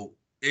 So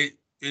it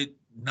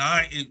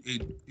 9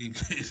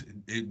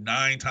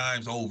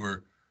 times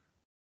over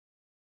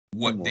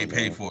what they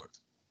paid for it.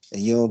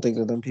 And you don't think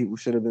that them people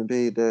should have been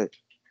paid that?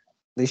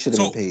 They should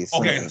have been paid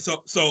something.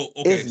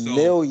 It's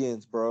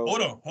millions, bro.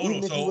 Hold on.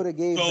 Even if you would have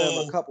gave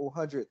them a couple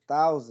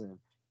 100,000,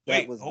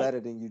 that was better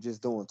than you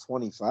just doing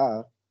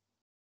 25.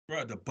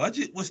 Bro, the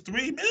budget was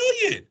 $3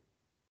 million.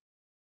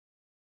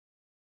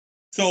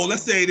 So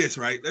let's say this,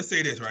 right?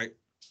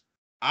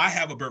 I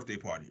have a birthday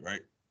party,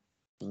 right?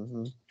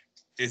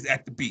 It's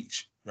at the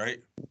beach,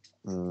 right?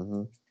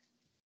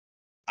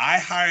 I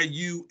hire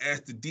you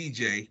as the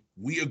DJ.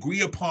 We agree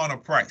upon a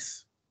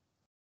price.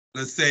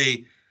 Let's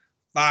say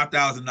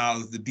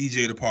 $5,000 to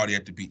DJ the party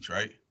at the beach,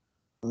 right?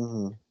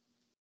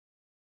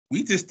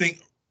 We just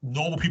think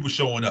normal people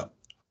showing up.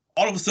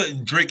 All of a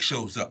sudden, Drake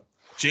shows up.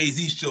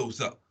 Jay-Z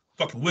shows up.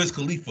 Fucking Wiz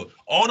Khalifa.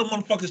 All the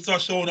motherfuckers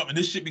start showing up, and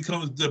this shit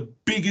becomes the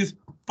biggest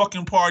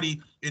fucking party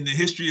in the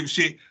history of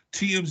shit.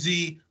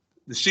 TMZ,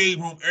 the Shade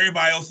Room,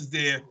 everybody else is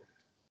there.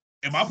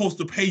 Am I supposed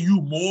to pay you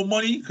more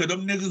money because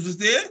them niggas was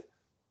there?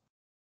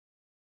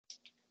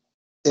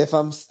 If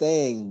I'm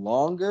staying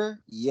longer,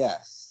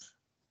 yes.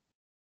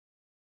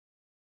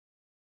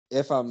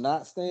 If I'm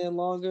not staying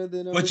longer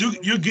than, but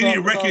you're getting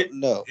a record.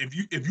 No.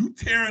 If you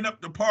tearing up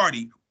the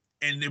party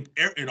and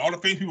all the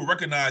famous people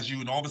recognize you,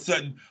 and all of a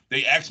sudden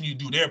they asking you to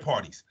do their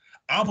parties,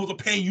 I'm supposed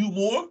to pay you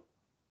more?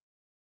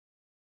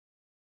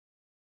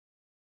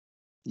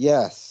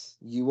 Yes,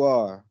 you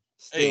are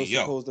still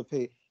supposed to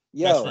pay.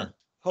 Yo,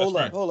 hold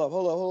up.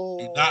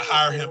 Do not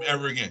hire him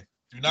ever again.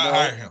 Do not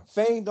hire him.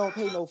 Fame don't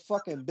pay no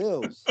fucking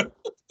bills.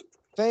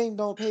 Fame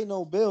don't pay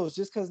no bills.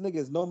 Just because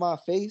niggas know my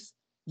face,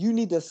 you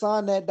need to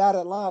sign that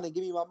dotted line and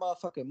give me my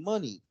motherfucking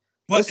money.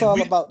 But it's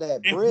all about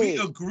that bread. If we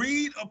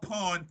agreed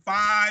upon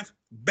 5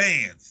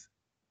 bands,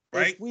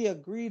 right? If we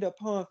agreed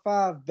upon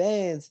 5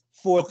 bands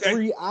for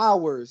 3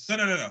 hours,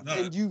 no.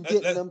 And you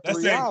getting them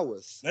 3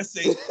 hours. Let's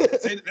say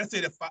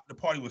the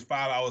party was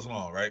 5 hours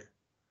long, right?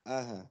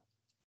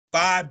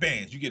 5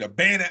 bands. You get a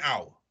band an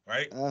hour,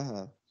 right?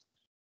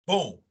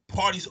 Boom.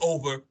 Party's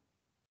over.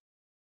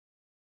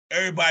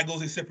 Everybody goes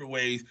their separate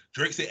ways.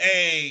 Drake said,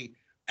 "Hey,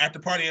 after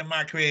party at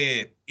my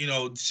crib,"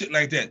 shit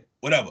like that.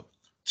 Whatever.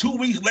 2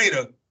 weeks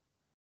later,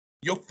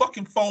 your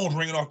fucking phone's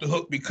ringing off the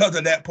hook because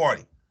of that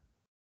party.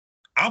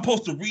 I'm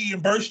supposed to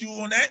reimburse you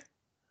on that?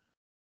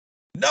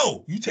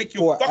 No, you take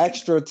your fucking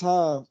extra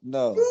time.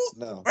 No,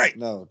 right?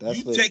 No,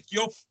 take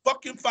your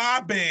fucking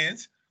 5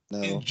 bands.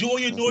 Enjoy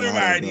your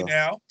notoriety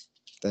now.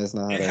 That's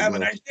not how and have a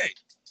nice day.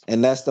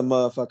 And that's the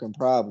motherfucking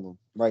problem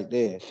right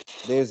there.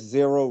 There's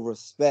zero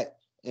respect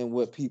in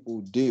what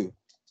people do.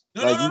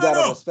 You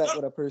gotta respect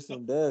what a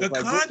person does. The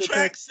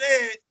contract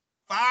said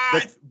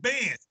 5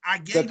 bands. I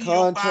gave you 5 bands. The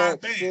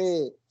contract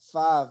said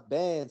 5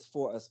 bands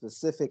for a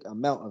specific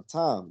amount of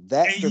time.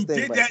 That's and the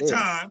thing. You did that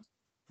time,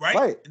 right?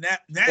 Right. And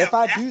now, if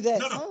I do that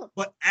time,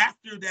 but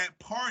after that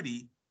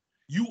party,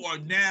 you are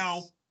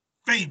now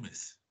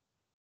famous.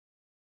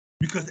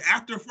 Because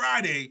after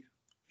Friday,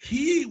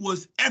 he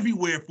was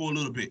everywhere for a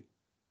little bit,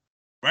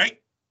 right?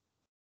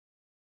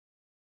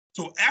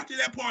 So after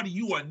that party,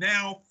 you are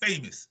now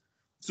famous.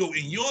 So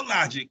in your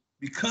logic,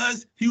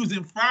 because he was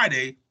in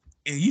Friday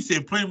and he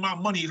said playing my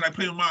money is like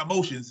playing my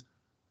emotions,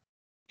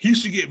 he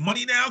should get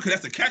money now because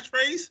that's a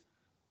catchphrase?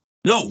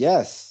 No.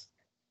 Yes.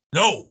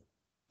 No.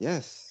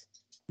 Yes.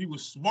 He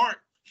was smart.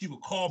 He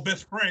would call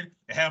best friend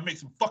and have him make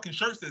some fucking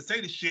shirts that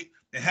say this shit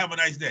and have a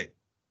nice day.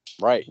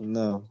 Right.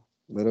 No,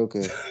 but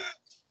okay.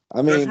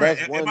 I mean,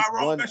 that's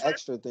one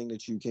extra thing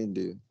that you can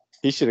do.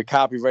 He should have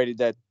copyrighted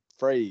that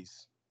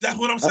phrase. That's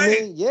what I'm saying.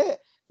 I mean, yeah.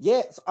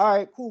 Yes. All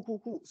right.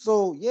 Cool.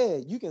 So yeah,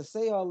 you can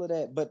say all of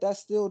that, but that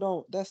still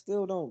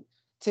don't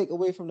take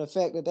away from the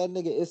fact that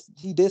nigga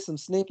he did some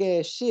snake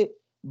ass shit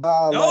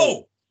by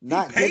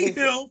not paid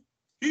him.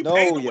 He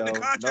paid him what the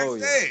contract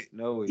said.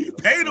 He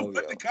paid him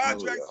what the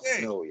contract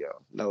said.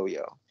 No,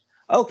 yo.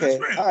 Okay.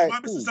 Friend, all right. Am I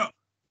missing something?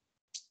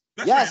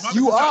 Yes,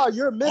 you are.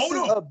 You're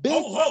missing a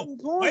big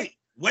point.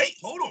 Wait,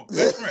 hold on.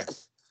 Best friend.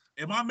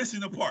 Am I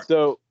missing a part?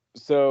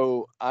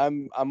 So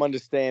I'm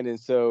understanding.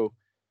 So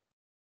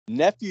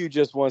nephew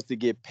just wants to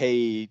get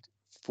paid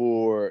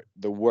for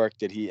the work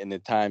that he and the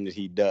time that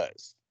he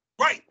does.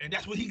 Right, and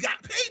that's what he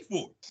got paid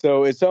for.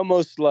 So it's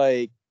almost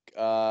like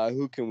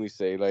who can we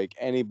say? Like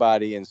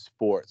anybody in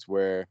sports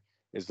where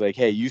it's like,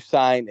 hey, you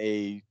sign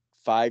a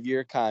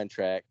 5-year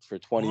contract for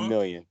 $20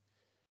 million.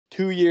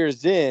 2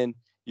 years in,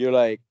 you're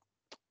like,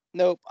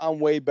 nope, I'm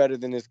way better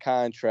than this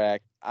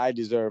contract. I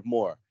deserve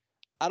more.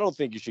 I don't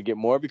think you should get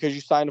more because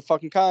you signed a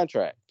fucking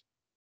contract.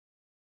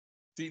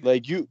 See,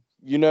 like you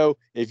know,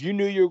 if you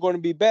knew you were going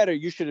to be better,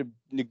 you should have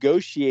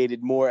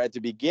negotiated more at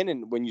the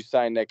beginning when you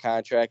signed that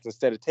contract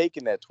instead of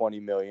taking that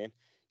 $20 million.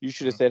 You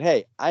should have said,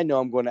 hey, I know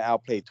I'm going to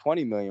outplay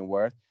 $20 million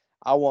worth.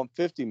 I want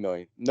 $50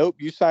 million. Nope,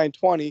 you signed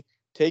 20.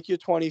 Take your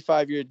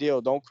 25-year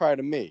deal. Don't cry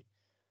to me.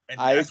 And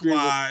that's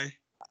why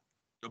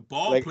the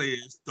ball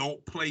players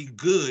don't play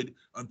good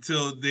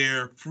until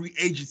their free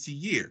agency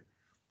year.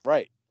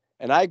 Right.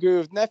 And I agree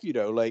with nephew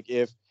though. Like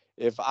if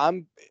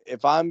I'm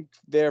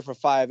there for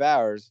 5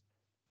 hours,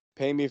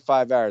 pay me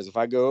 5 hours. If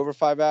I go over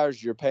 5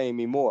 hours, you're paying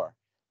me more.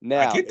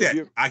 Now I get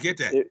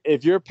that.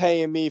 If you're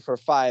paying me for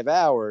 5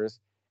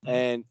 hours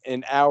and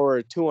an hour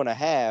or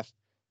 2.5,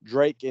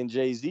 Drake and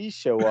Jay-Z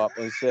show up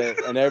and say,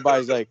 and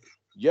everybody's like,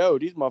 yo,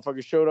 these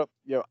motherfuckers showed up.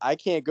 Yo, I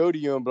can't go to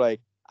you and be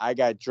like, I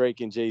got Drake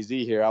and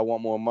Jay-Z here. I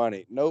want more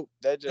money. Nope.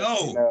 That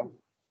just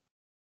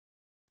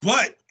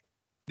But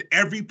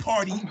every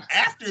party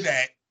after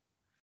that,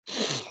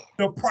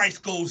 the price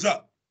goes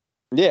up.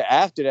 Yeah,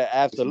 after that,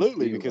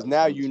 absolutely, because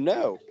now you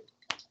know.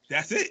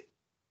 That's it.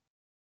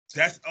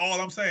 That's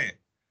all I'm saying.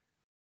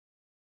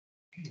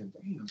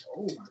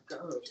 Oh my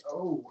gosh!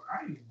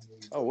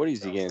 Oh, what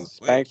is he getting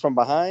spanked from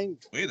behind?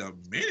 Wait a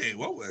minute,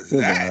 what was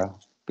that?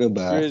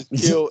 Goodbye.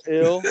 Kill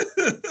ill.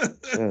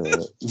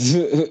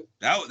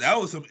 that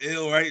was some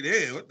ill right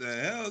there. What the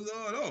hell is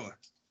going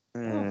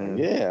on?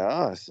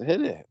 Yeah,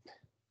 hit it.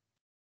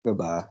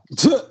 Goodbye.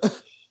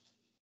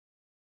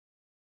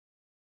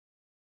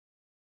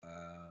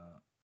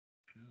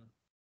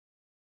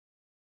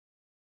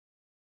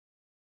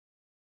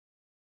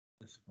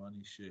 That's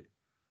funny shit.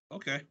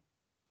 Okay.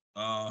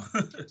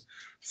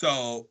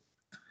 So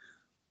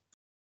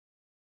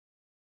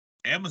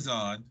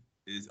Amazon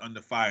is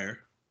under fire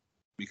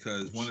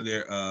because one of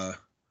their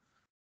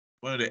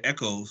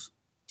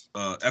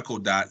Echo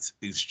Dots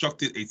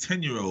instructed a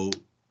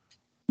 10-year-old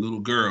little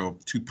girl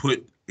to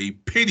put a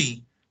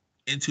penny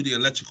into the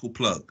electrical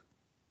plug.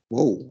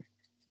 Whoa.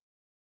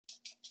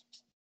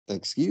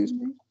 Excuse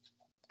me?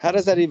 How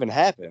does that even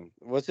happen?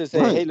 What's it say?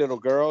 Right. Hey, little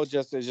girl, it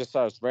just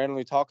starts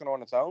randomly talking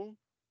on its own?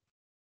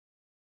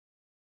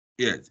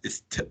 Yeah,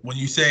 it's when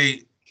you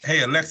say,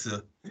 hey,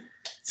 Alexa,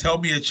 tell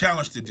me a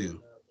challenge to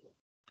do.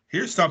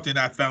 Here's something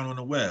I found on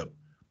the web.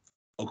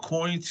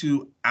 According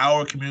to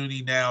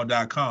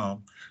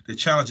ourcommunitynow.com, the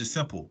challenge is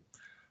simple.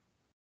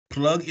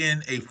 Plug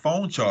in a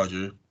phone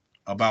charger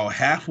about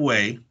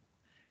halfway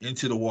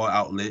into the wall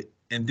outlet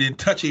and then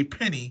touch a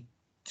penny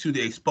to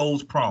the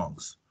exposed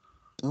prongs.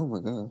 Oh my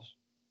gosh.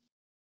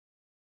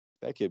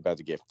 That kid about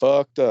to get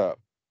fucked up.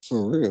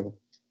 For real.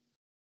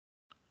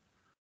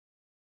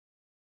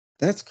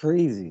 That's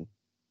crazy.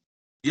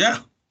 Yeah.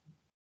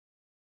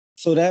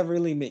 So that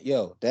really meant,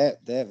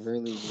 that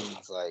really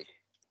means like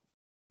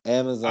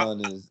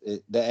Amazon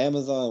the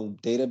Amazon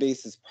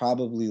database is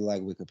probably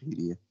like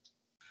Wikipedia.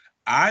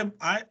 I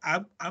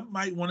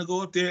might want to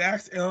go up there and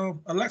ask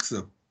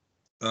Alexa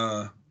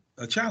a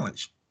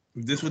challenge.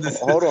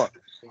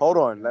 Hold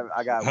on.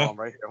 I got one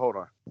right here. Hold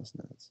on. That's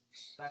nice.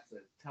 Alexa,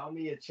 tell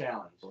me a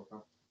challenge. All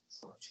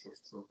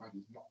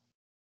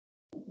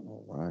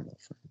right.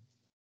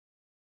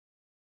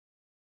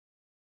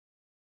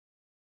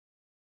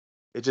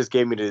 It just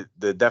gave me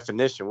the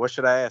definition. What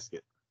should I ask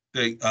it?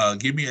 Hey,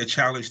 give me a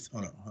challenge.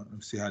 Hold on. Let me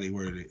see how they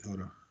worded it.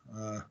 Hold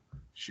on.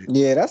 Shit.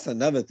 Yeah, that's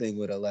another thing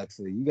with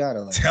Alexa. You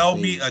gotta tell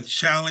me a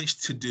challenge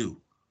to do.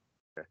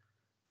 Okay.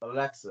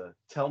 Alexa,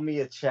 tell me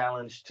a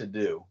challenge to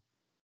do.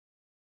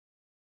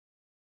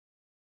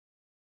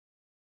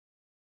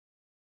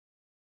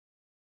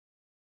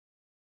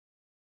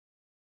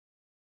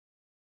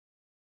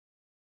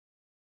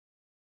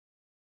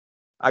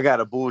 I got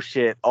a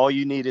bullshit. All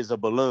you need is a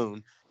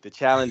balloon. The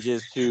challenge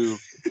is to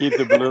keep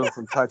the balloon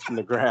from touching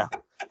the ground.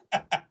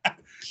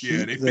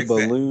 Yeah, they the fixed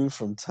balloon that.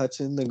 from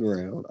touching the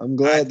ground. I'm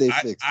glad they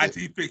fixed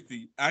it.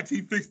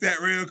 IT fixed that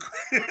real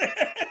quick.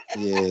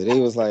 Yeah, they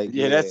was like,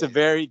 yeah, that's a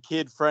very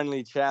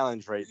kid-friendly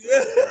challenge right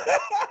there.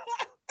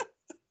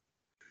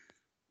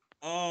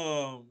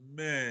 Oh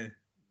man,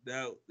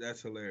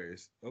 that's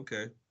hilarious.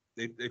 Okay,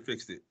 they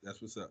fixed it.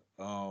 That's what's up.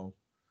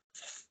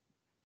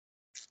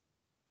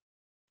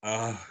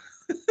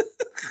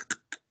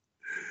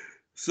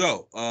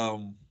 So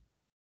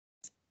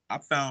I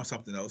found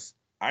something else.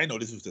 I know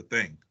this was the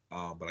thing,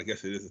 but I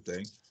guess it is a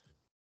thing.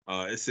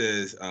 It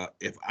says,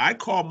 if I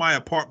call my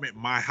apartment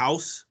my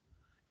house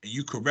and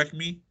you correct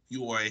me,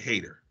 you are a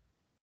hater.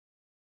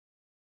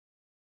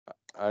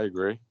 I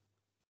agree.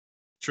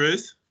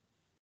 Triz?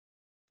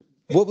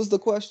 What was the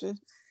question?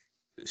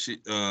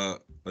 A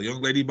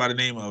young lady by the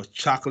name of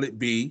Chocolate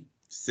B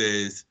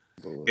says,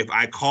 if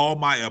I call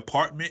my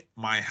apartment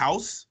my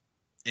house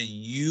and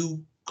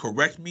you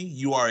correct me,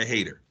 you are a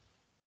hater.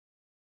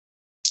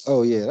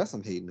 Oh yeah, that's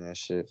some hating ass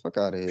shit. Fuck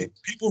out of here.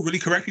 People really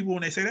correct people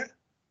when they say that?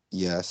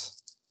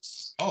 Yes.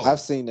 Oh. I've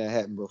seen that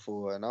happen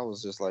before, and I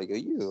was just like,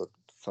 you a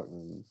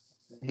fucking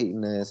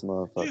hating ass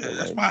motherfucker. Yeah,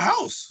 that's like, my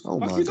house. Oh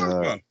what my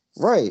God.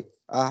 Right.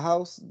 A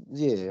house,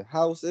 yeah.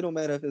 House. It don't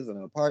matter if it's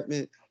an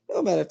apartment. It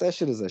don't matter if that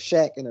shit is a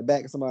shack in the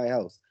back of somebody's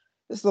house.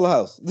 It's still a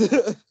house.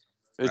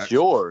 It's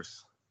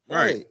yours.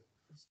 Right.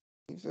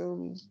 You feel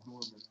me?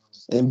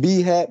 And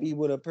be happy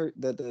with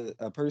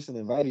a person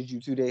invited you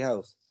to their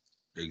house.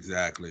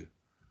 Exactly.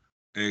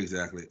 All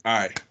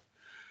right.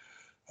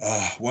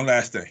 One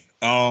last thing.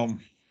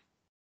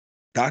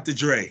 Dr.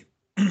 Dre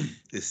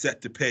is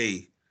set to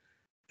pay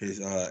his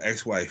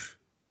ex-wife,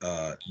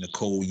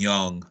 Nicole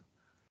Young,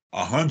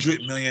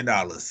 $100 million.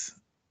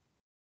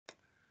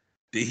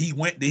 Did he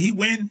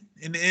win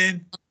in the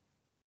end?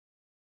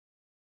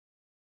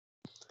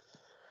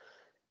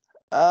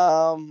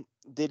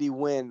 Did he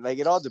win? Like,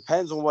 it all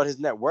depends on what his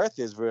net worth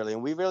is, really,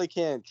 and we really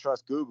can't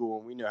trust Google,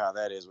 and we know how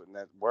that is with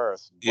net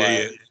worth.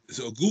 Yeah.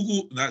 So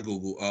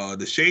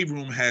the Shade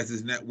Room has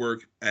his net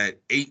worth at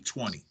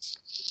 $820.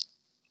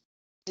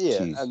 Yeah,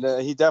 jeez.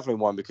 And he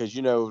definitely won because,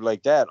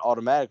 like that,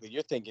 automatically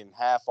you're thinking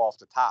half off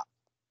the top.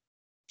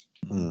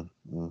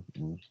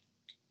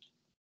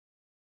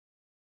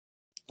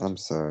 I'm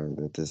sorry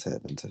that this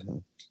happened to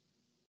him.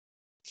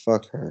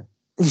 Fuck her.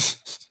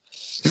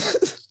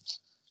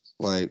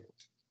 Like,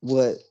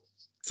 what?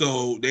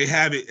 So they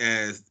have it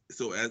as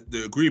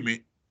the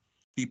agreement,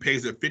 he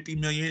pays her $50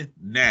 million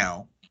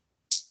now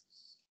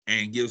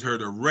and gives her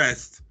the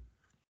rest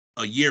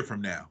a year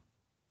from now.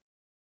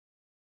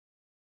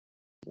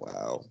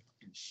 Wow.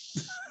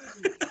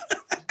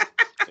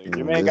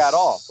 Your man got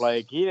off.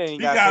 Like, he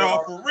got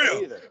off for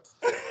real either.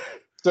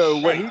 So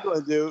what he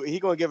gonna do? He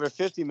gonna give her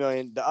 $50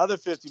 million. The other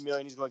 $50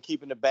 million he's gonna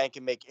keep in the bank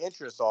and make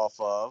interest off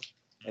of,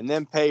 and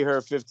then pay her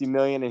 $50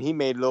 million, and he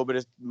made a little bit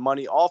of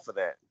money off of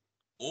that.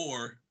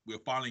 Or we'll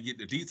finally get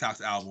the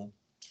Detox album.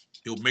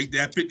 He'll make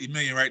that $50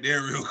 million right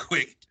there real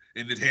quick,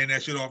 and then hand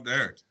that shit off to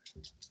her.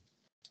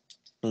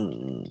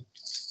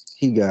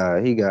 He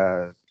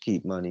got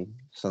keep money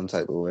some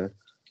type of way.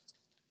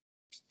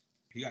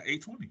 He got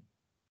 $820.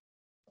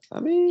 I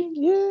mean,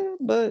 yeah,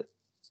 but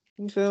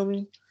you feel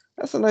me?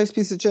 That's a nice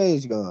piece of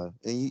change gone,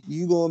 and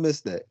you gonna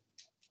miss that.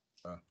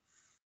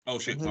 Oh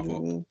shit, my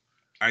fault.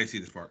 I didn't see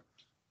this part.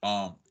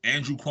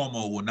 Andrew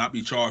Cuomo will not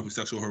be charged with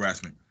sexual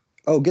harassment.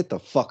 Oh, get the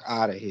fuck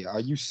out of here!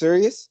 Are you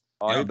serious?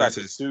 Oh, he's about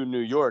to sue New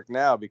York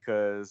now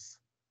because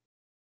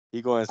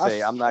he's going to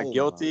say, I'm not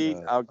guilty.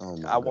 I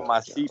want my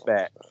seat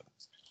back.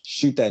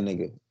 Shoot that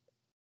nigga.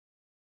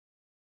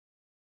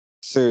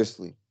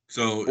 Seriously.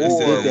 So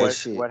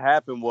what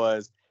happened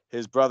was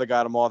his brother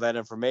got him all that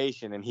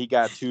information, and he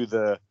got to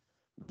the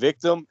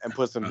victim and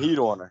put some heat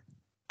on her.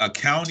 A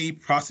county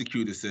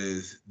prosecutor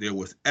says there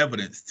was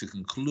evidence to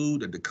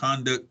conclude that the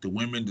conduct the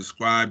women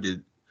described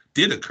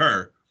did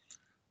occur,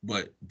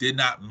 but did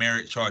not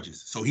merit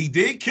charges. So he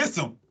did kiss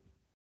him.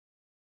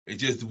 It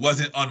just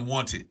wasn't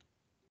unwanted.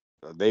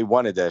 They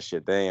wanted that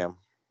shit. Damn.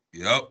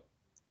 Yep.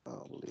 I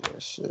don't believe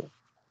that shit.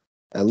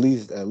 At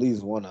least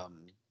one of them.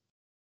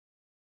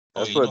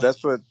 That's what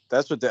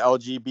the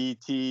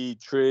LGBT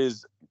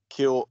Triz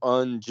Kill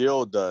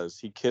Jill does.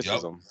 He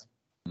kisses them.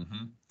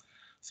 Mm-hmm.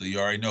 So you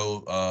already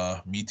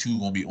know, Me Too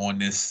gonna be on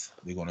this.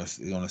 They're gonna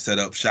set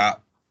up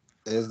shop.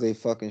 As they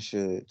fucking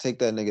should. Take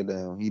that nigga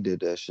down. He did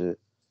that shit.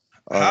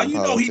 How you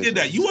know he did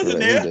that? You wasn't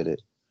there. He did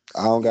it.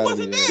 I don't got to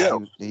be there.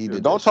 He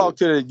did. Don't talk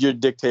to your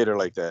dictator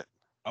like that.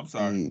 I'm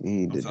sorry.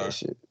 He did that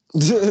shit.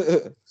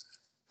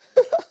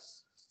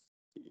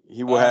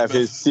 He will have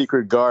his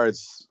secret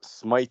guards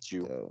smite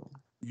you.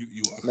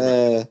 You are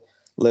man. Correct.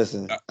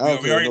 Listen,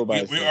 we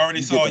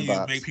already saw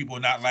you make people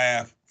not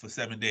laugh for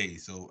 7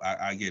 days, so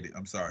I get it.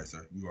 I'm sorry,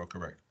 sir. You are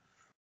correct.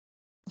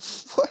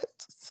 What?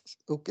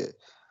 Okay.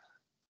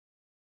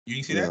 You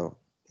didn't see that?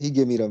 He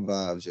give me them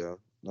vibes, yo.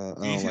 You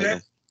didn't see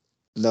that?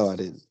 No, I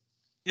didn't.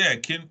 Yeah,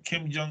 Kim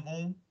Jong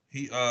Un.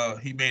 He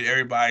made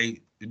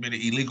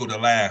it illegal to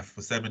laugh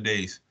for 7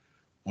 days.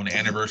 on the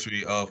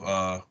anniversary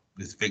of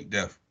his fake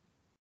death.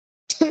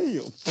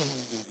 Damn.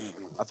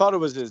 I thought it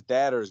was his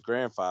dad or his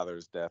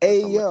grandfather's death.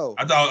 Hey, yo.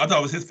 I thought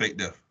it was his fake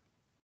death.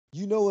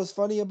 You know what's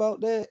funny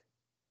about that?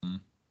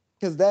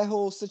 Because that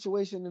whole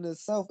situation in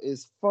itself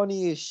is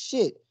funny as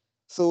shit.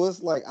 So it's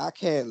like I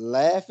can't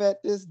laugh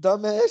at this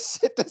dumbass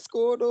shit that's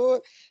going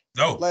on.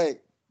 No.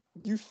 Like,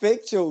 you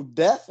faked your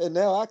death and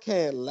now I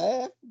can't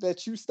laugh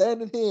that you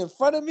standing here in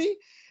front of me.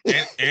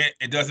 And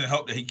it doesn't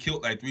help that he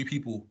killed like 3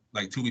 people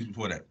like 2 weeks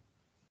before that.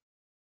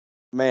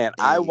 Man,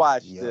 I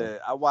watched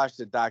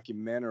the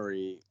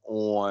documentary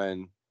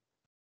on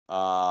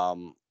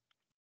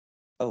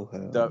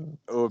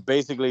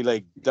basically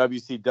like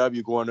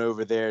WCW going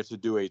over there to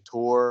do a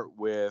tour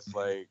with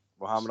like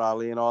Muhammad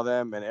Ali and all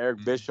them, and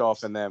Eric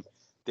Bischoff and them.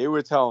 They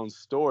were telling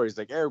stories.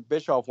 Like Eric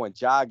Bischoff went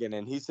jogging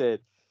and he said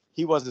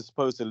he wasn't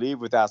supposed to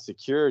leave without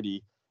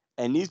security,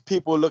 and these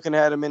people looking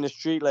at him in the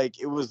street like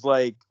it was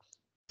like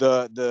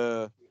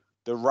the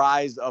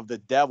rise of the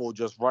devil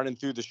just running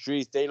through the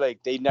streets.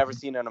 They never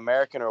seen an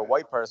American or a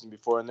white person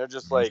before, and they're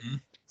just like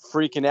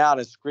freaking out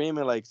and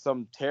screaming like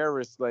some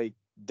terrorist like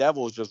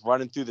devils just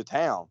running through the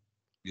town.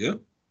 Yeah.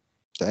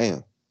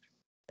 Damn.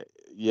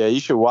 Yeah, you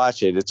should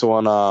watch it. It's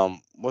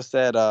on what's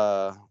that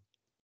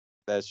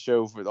that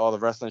show for all the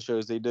wrestling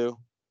shows they do?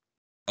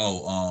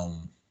 Oh,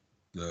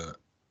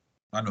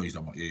 I know you're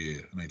talking about.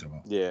 Yeah, I know you're talking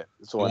about. Yeah,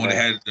 it's the one that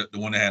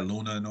had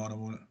Luna and all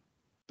them on it.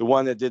 The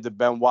one that did the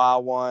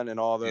Benoit one and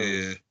all those.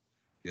 Yeah.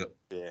 Yep.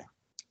 Yeah.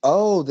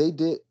 Oh, they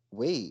did.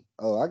 Wait.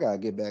 Oh, I gotta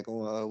get back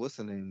on. What's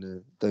the name?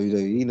 The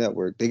WWE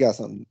Network. They got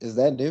something. Is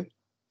that new?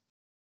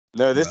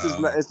 No, this is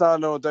not. It's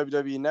not on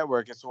WWE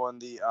Network. It's on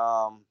the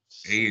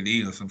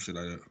A&E or some shit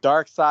like that.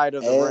 Dark Side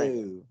of the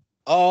Ring.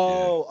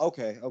 Oh,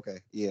 yeah. Okay.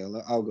 Yeah,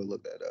 I'll go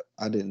look that up.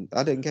 I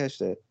didn't catch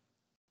that.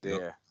 Yeah.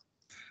 Yep.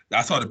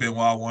 I saw the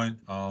Benoit one.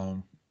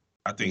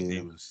 I think they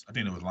was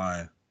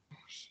lying.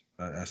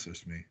 That's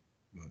just me.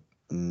 But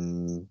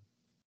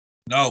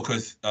no,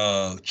 because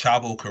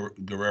Chavo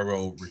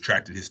Guerrero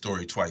retracted his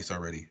story twice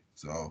already.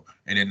 So,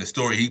 and then the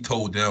story he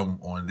told them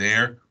on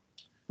there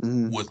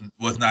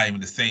was not even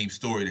the same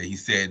story that he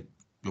said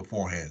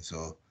beforehand.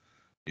 So,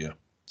 yeah.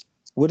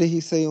 What did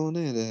he say on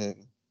there?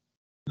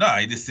 No,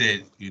 he just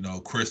said,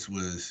 Chris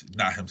was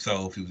not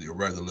himself. He was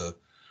irregular.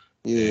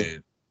 Yeah.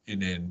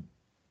 And then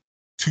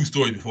 2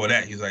 stories before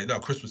that, he's like, no,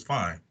 Chris was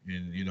fine.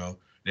 And,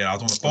 then I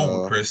was on the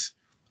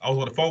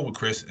phone with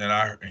Chris.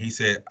 And he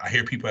said, I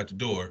hear people at the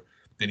door.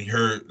 Then he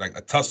heard like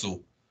a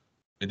tussle,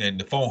 and then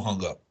the phone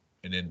hung up.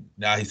 And then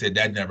now he said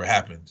that never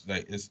happened.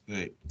 Like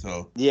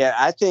so. Yeah,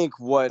 I think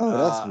what. Oh,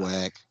 that's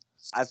whack.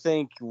 I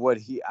think what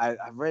I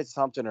read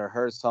something or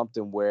heard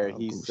something where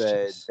he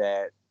said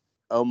that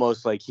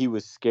almost like he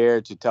was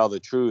scared to tell the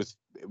truth,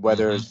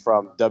 whether it's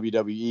from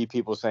WWE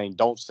people saying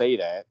don't say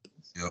that.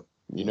 Yep.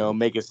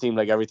 Make it seem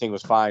like everything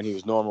was fine, he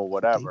was normal,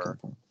 whatever.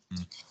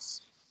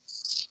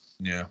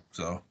 Yeah.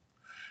 So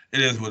it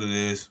is what it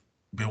is.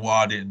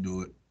 Benoit didn't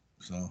do it,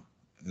 so.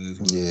 It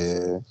is what it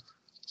is.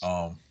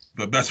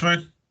 But best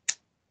friend,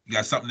 you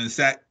got something in the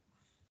sack?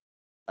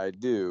 I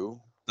do.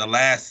 The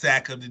last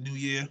sack of the new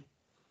year.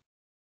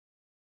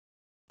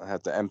 I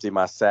have to empty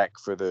my sack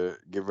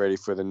get ready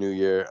for the new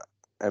year.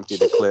 Empty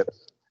the clip.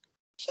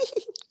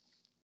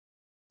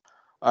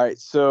 All right,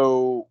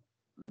 so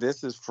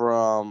this is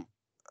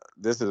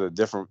a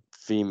different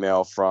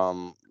female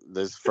from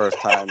this first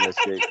time that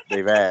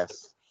they've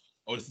asked.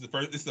 Oh, this is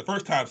the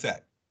first time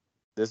sack.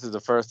 This is the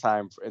first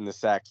time in the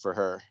sack for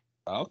her.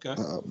 Oh, okay.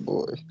 Oh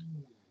boy.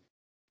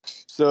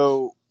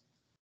 So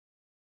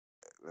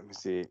let me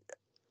see.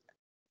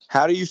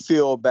 How do you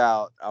feel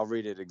about, I'll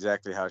read it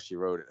exactly how she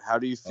wrote it. How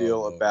do you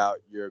feel about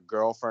your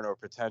girlfriend or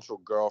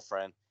potential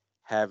girlfriend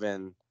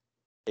having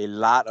a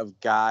lot of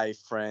guy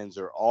friends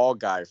or all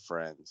guy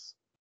friends?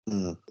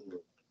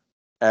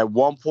 At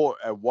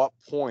what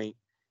point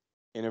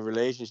in a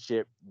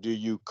relationship do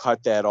you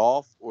cut that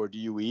off, or do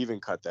you even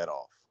cut that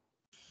off?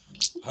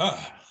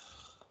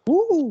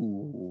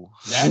 Ooh.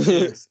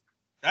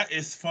 That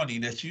is funny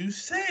that you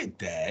said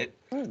that,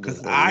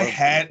 because I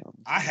had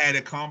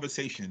a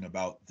conversation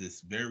about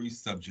this very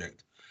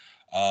subject.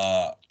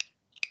 So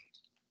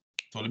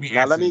let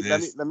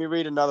me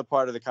read another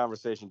part of the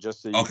conversation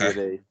just so you get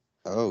a.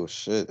 Oh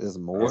shit! Is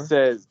more? It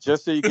says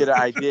just so you get an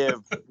idea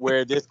of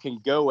where this can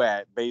go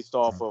at based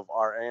off of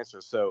our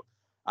answers. So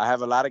I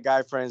have a lot of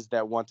guy friends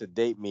that want to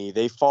date me.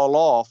 They fall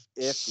off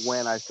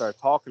when I start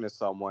talking to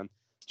someone,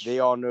 they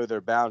all know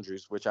their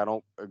boundaries, which I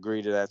don't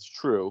agree to. That's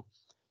true.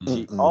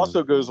 She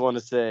also goes on to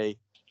say,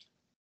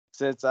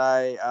 since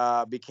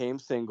I became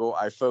single,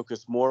 I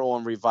focus more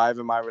on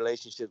reviving my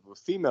relationships with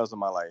females in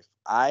my life.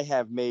 I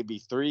have maybe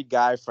 3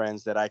 guy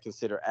friends that I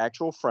consider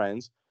actual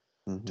friends.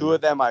 2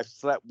 of them I've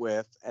slept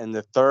with, and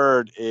the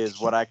third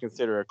is what I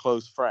consider a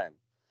close friend.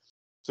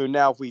 So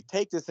now if we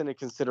take this into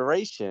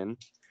consideration,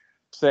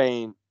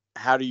 saying,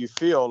 how do you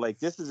feel? Like,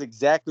 this is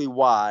exactly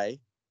why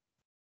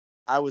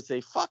I would say,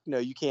 fuck no,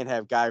 you can't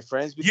have guy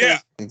friends. Yeah,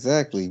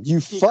 exactly.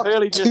 You fucked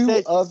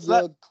 2 of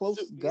the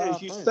close guy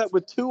friends. You slept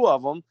with 2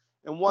 of them,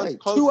 and one's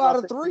close 2 out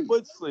of 3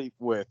 would sleep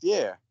with.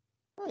 Yeah.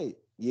 Right.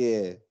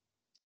 Yeah,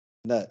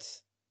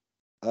 nuts.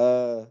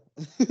 Go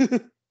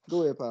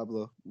ahead,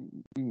 Pablo.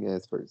 You can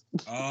ask first.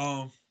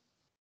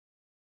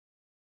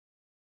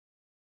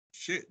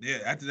 Shit. Yeah.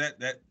 After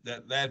that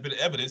last bit of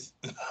evidence,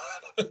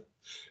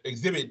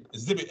 Exhibit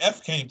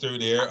F came through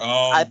there.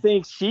 I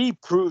think she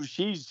proved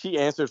she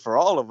answered for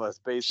all of us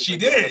basically. She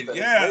did.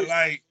 Yeah.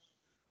 Like,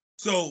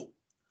 so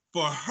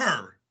for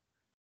her,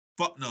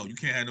 fuck no, you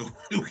can't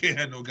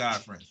have no guy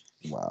friends.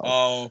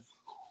 Wow.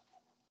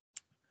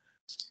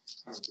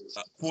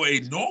 For a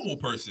normal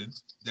person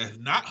that's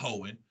not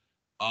hoeing,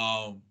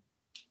 I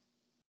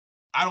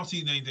don't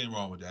see anything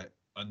wrong with that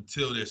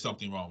until there's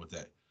something wrong with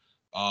that.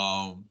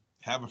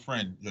 Have a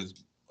friend,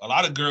 because a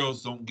lot of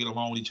girls don't get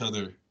along with each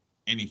other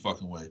any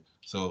fucking way.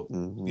 So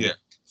yeah.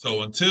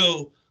 So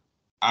until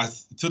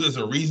there's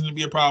a reason to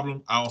be a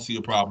problem, I don't see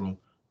a problem,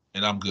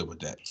 and I'm good with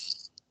that.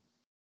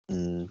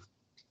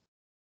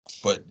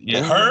 But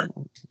yeah, her,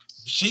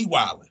 she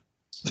wildin'.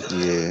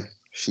 Yeah,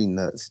 she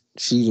nuts.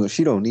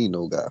 She don't need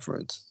no guy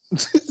friends.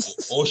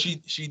 Or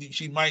she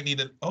might need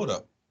a hold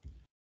up.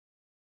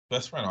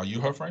 Best friend, are you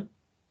her friend?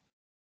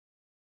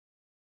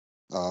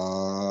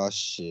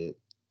 Shit.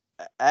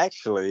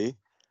 Actually,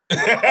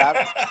 out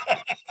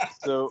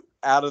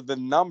of the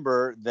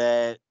number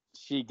that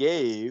she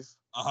gave,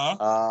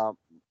 I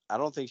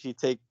don't think she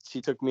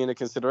took me into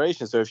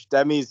consideration. So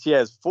that means she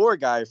has 4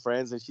 guy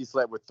friends and she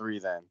slept with 3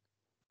 then.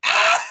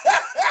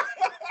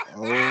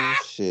 Oh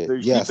shit! So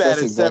yes,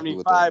 that's exactly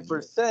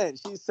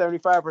 75%. She's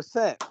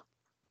 75%.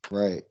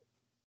 Right.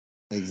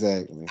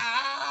 Exactly.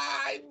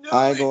 I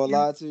ain't gonna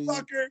lie to you.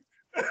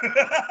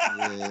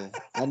 Yeah,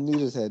 I knew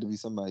this had to be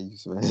somebody you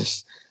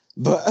smashed.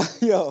 But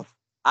yo,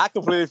 I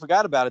completely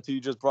forgot about it till you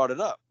just brought it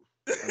up.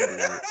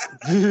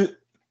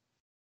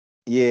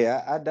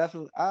 Yeah, I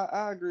definitely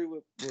I agree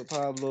with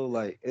Pablo.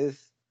 Like,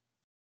 it's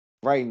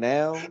right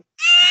now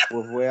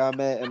with where I'm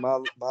at in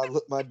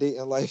my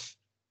dating life.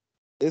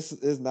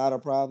 It's not a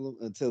problem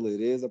until it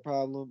is a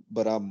problem,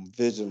 but I'm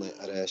vigilant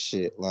of that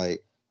shit.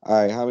 Like, all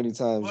right, how many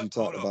times you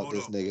talked about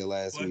this nigga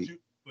last week?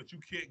 But you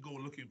can't go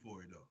looking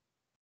for it though.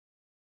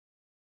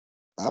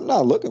 I'm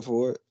not looking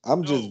for it.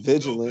 I'm just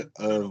vigilant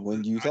of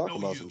when you talk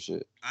about some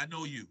shit. I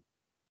know you.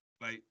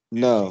 Like,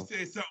 no. If she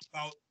said something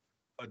about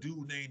a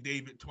dude named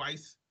David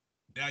twice,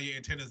 now your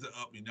antennas are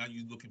up and now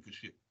you looking for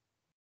shit.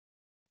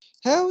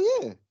 Hell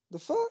yeah. The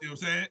fuck? You know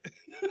what I'm saying?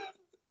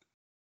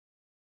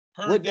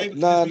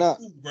 Nah.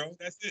 Cool, bro.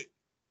 That's it.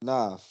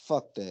 Nah,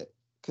 fuck that.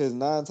 Cause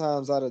 9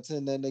 times out of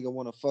 10, that nigga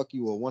want to fuck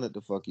you or wanted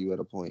to fuck you at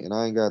a point, and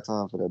I ain't got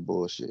time for that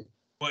bullshit.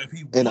 But if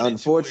he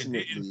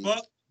unfortunately didn't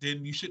fuck,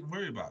 then you shouldn't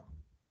worry about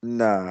him.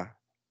 Nah,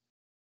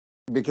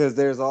 because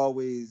there's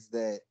always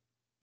that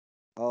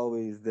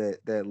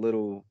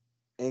little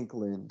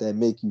inkling that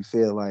make you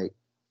feel like,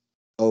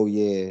 oh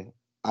yeah,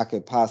 I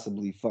could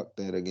possibly fuck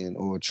that again,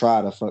 or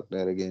try to fuck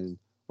that again,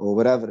 or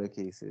whatever the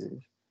case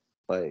is.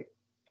 Like,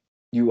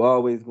 you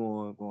always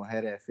gonna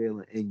have that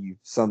feeling in you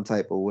some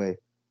type of way.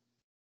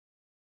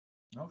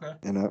 Okay.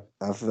 And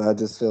I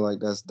just feel like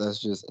that's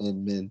just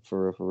in men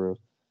for real.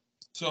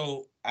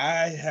 So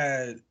I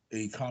had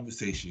a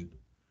conversation,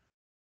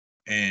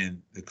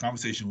 and the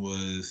conversation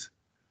was,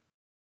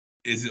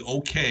 is it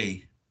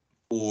okay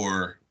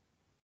for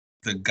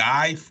the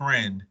guy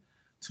friend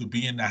to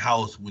be in the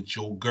house with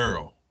your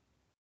girl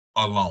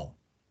alone?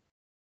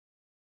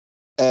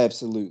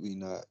 Absolutely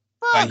not.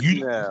 Like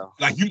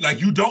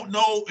you don't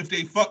know if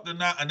they fucked or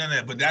not, and none of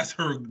that, but that's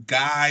her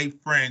guy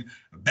friend,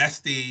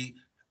 bestie,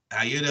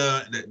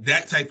 Ayada,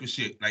 that type of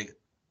shit. Like,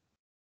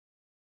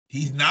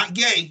 he's not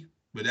gay,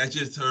 but that's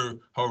just her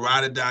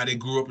ride or die. They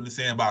grew up in the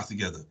sandbox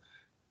together.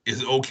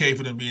 Is it okay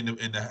for them to be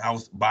in the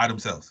house by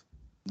themselves?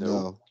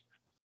 No.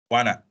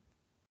 Why not?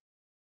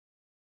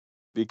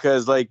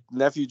 Because, like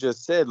nephew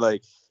just said,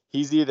 like,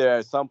 he's either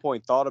at some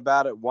point thought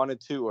about it,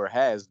 wanted to, or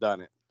has done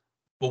it.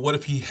 But what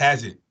if he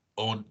hasn't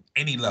on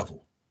any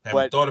level?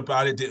 Haven't thought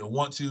about it, didn't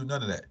want to,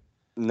 none of that.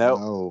 Nope.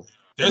 No.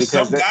 There's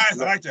some guys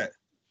like that.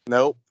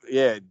 Nope.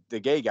 Yeah, the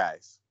gay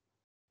guys.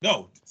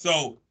 No.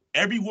 So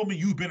every woman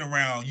you've been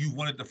around, you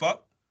wanted to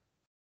fuck?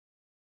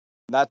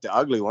 Not the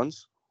ugly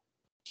ones.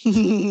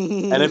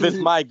 And if it's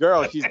my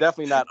girl, she's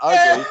definitely not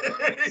ugly.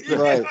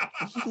 Right.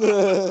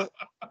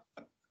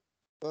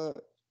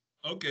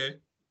 Okay.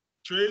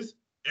 Triz,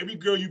 every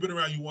girl you've been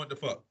around, you want to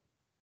fuck?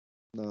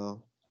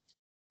 No.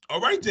 All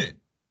right then.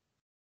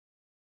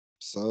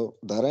 So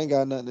that ain't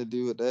got nothing to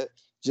do with that.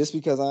 Just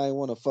because I ain't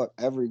want to fuck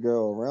every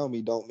girl around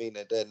me don't mean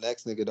that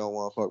next nigga don't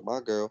want to fuck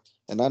my girl.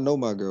 And I know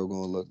my girl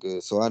gonna look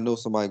good, so I know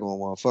somebody gonna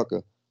want to fuck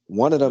her.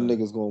 One of them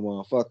niggas gonna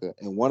want to fuck her,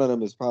 and one of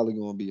them is probably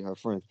gonna be her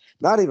friend.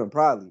 Not even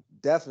probably,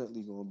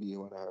 definitely gonna be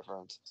one of her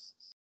friends.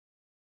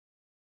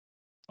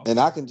 Okay. And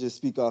I can just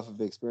speak off of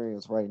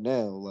experience right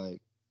now.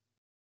 Like,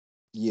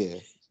 yeah,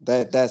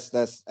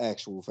 that's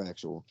actual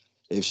factual.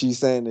 If she's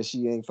saying that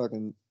she ain't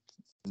fucking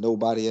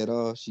nobody at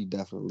all, she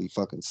definitely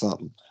fucking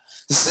something.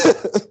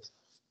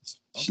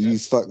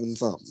 She's fucking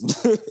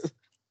something.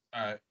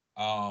 All right.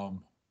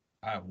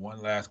 I have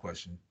one last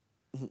question.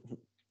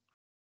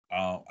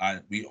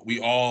 We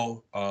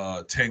all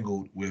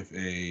tangled with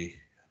a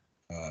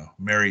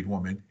married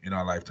woman in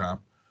our lifetime.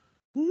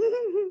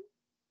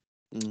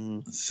 Mm-hmm.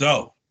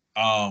 So,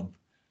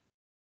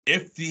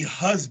 if the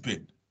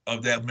husband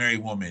of that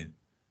married woman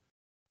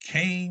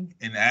came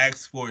and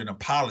asked for an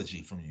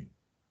apology from you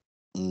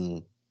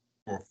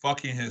for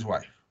fucking his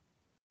wife,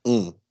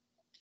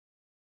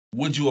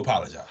 would you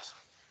apologize?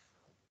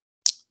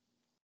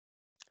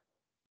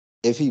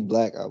 If he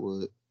black, I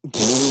would. What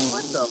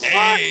the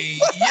hey,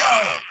 fuck?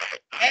 yo!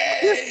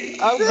 Hey,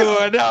 I'm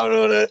going down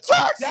on a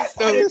toxic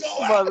note.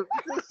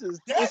 This is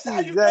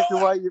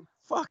exactly why you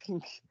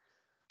fucking.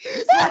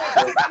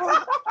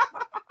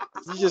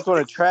 You just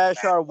want to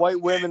trash our white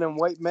women and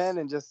white men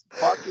and just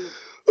fucking.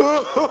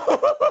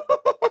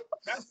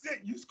 That's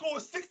it. You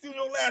scored 60 in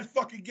your last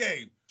fucking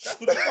game.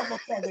 That's what the fuck I'm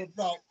talking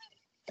about.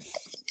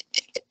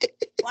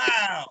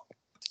 Wow.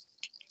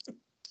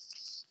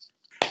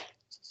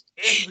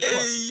 Hey,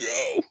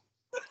 yo.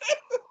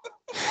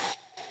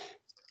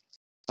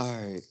 All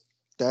right,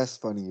 that's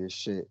funny as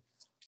shit.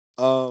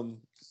 Yeah,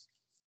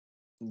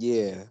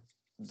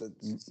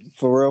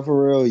 for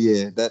real,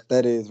 yeah.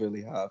 That is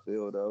really how I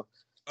feel though,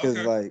 because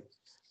like,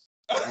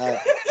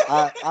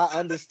 I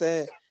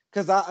understand,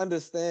 because I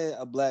understand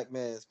a black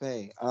man's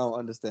pain. I don't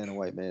understand a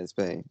white man's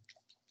pain.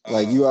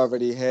 Like you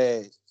already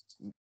had.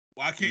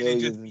 Why can't they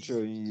just?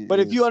 But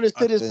if you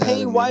understood his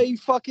pain, why you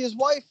fuck his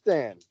wife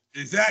then?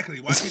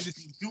 Exactly. Why can't this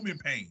be human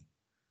pain?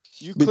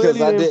 You clearly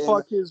didn't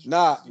fuck his.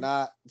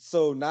 Nah.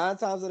 So 9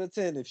 times out of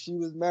 10, if she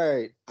was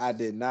married, I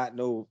did not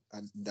know.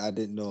 I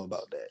didn't know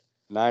about that.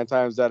 9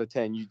 times out of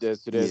 10, you did.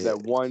 So there's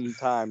that one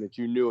time that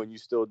you knew and you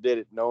still did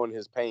it, knowing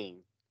his pain.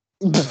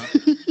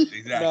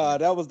 Exactly. Nah,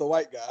 that was the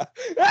white guy.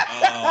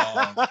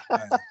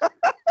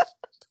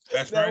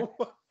 That's right.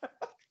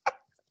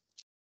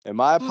 Am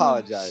I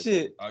apologizing?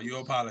 Shit. Are you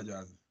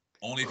apologizing?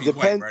 Only if he's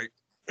white, right?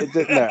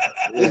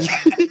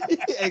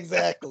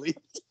 Exactly.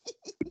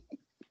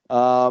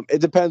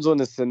 It depends on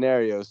the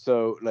scenario.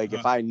 So, like,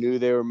 if I knew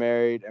they were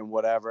married and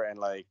whatever, and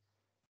like,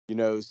 you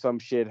know, some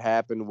shit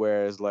happened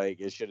whereas like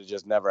it should have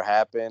just never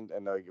happened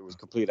and like it was a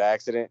complete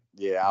accident,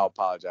 yeah, I'll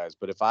apologize.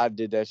 But if I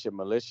did that shit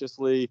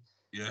maliciously,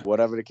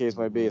 whatever the case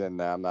might be, then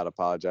nah, I'm not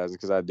apologizing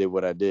because I did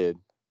what I did.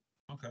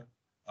 Okay.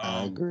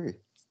 I agree.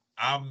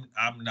 I'm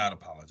not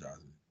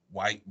apologizing.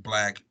 White,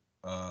 black,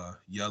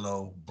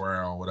 yellow,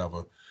 brown,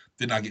 whatever.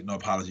 They're not getting no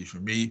apology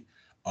from me.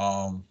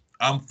 I'm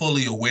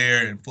fully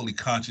aware and fully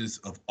conscious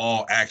of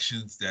all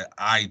actions that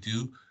I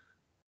do.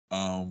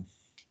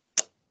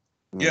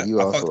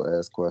 You also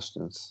ask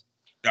questions.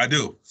 I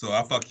do. So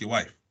I fuck your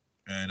wife,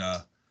 and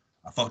I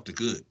fucked her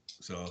good.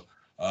 So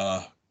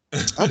I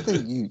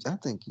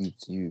think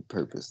you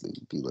purposely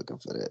be looking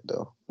for that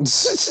though.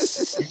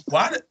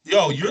 Why?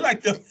 You're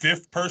like the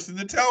 5th person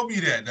to tell me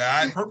that. Now,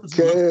 I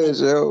purposely look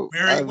for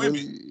married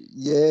women.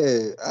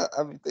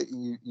 I be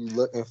thinking you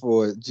looking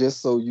for it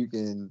just so you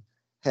can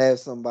have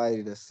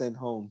somebody to send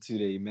home to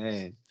their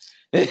man,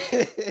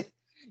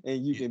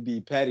 and you can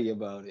be petty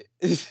about it.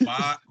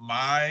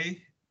 my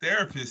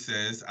therapist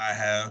says I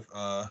have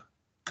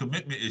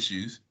commitment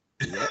issues.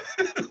 Yep.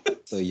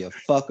 So you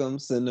fuck them,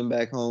 send them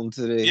back home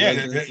to their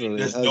husband, so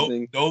their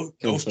husband can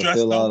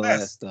fulfill all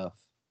that stuff.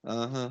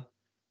 Wow.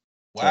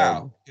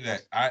 Terrible. Look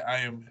at that.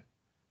 I'm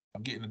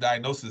getting the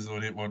diagnosis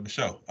on it on the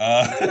show.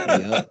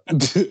 Yep.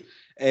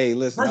 Hey,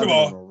 listen, First I've of been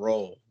all, on a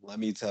roll. Let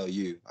me tell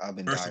you, I've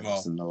been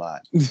diagnosing a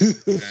lot.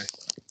 Okay.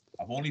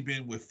 I've only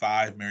been with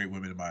 5 married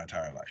women in my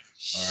entire life.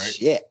 All right.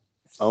 Shit.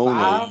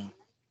 5?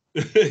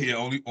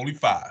 Yeah, only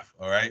 5.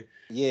 All right.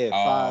 Yeah,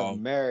 5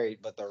 married,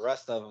 but the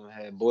rest of them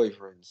had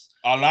boyfriends.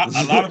 A lot of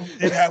them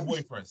did have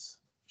boyfriends.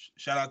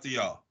 Shout out to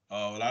y'all.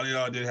 A lot of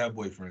y'all did have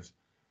boyfriends.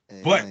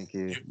 Hey, but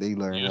they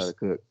learned how to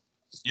cook.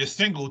 You're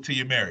single till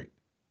you're married.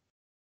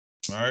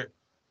 All right.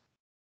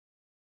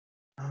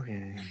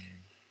 Okay.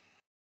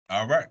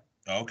 All right.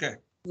 Okay.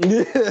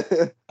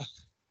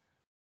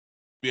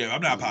 Yeah,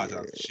 I'm not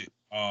apologizing for shit.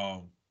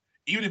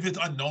 Even if it's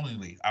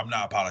unknowingly, I'm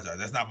not apologizing.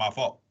 That's not my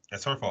fault.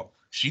 That's her fault.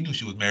 She knew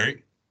she was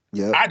married.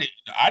 Yeah. I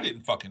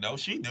didn't fucking know.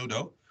 She knew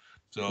though.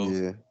 So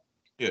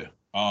yeah.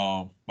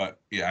 But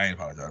yeah, I ain't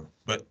apologizing.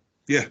 But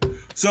yeah.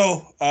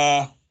 So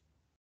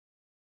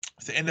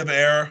it's the end of an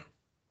era.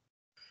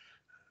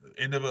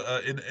 End of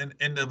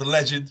a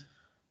legend.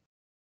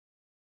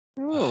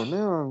 Oh,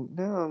 now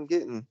I'm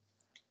getting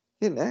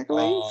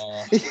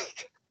accolades.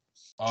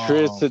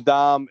 Trish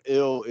Saddam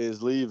Ill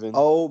is leaving.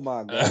 Oh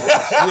my god.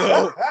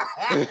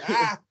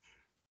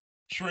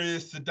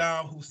 Trish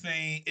Saddam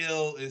Hussein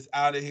Ill is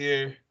out of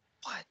here.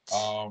 What?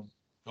 So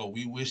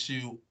we wish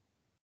you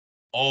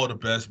all the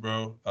best,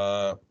 bro.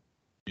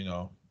 You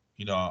know,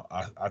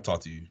 I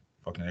talk to you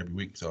fucking every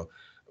week, so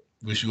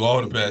wish you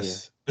all the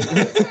best.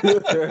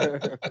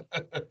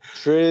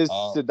 Trish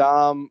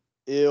Saddam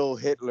Ill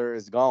Hitler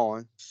is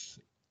gone.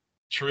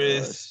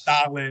 Trish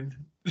Stalin.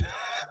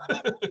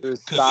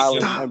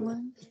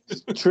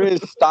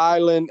 Trish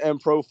styling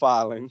and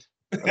profiling.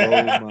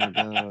 Oh my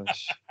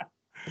gosh.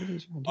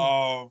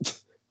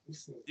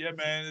 Yeah,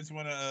 man. Just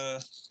want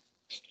to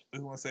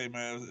say,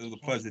 man, it was a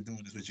pleasure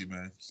doing this with you,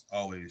 man.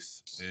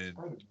 Always. And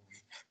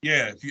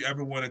yeah, if you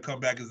ever want to come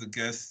back as a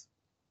guest,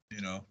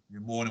 you know,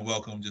 you're more than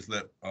welcome. Just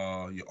let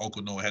your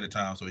uncle know ahead of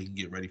time so he can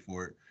get ready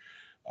for it.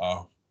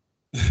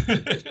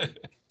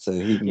 So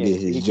he can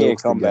get his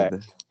jokes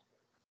together.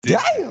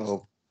 Damn.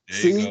 There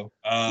See? you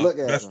go. Look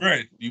at best him.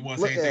 friend, do you want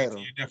to say anything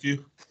to your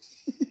nephew?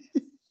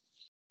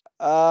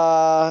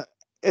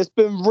 It's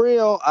been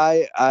real.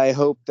 I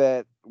hope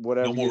that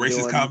whatever no more you're racist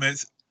doing,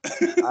 comments.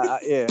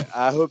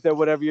 I hope that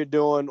whatever you're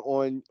doing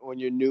on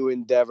your new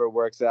endeavor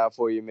works out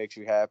for you, makes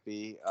you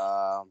happy.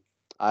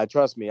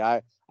 Trust me.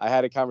 I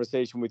had a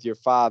conversation with your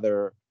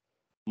father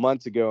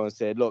months ago and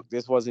said, look,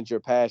 this wasn't your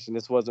passion.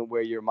 This wasn't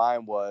where your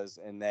mind was,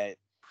 and that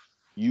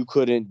you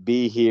couldn't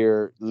be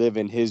here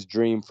living his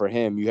dream for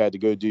him. You had to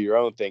go do your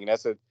own thing.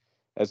 And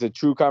that's a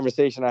true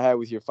conversation I had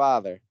with your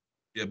father.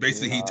 Yeah,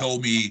 basically, he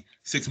told me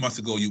 6 months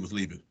ago you was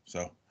leaving.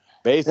 So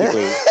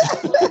basically,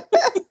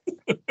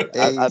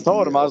 I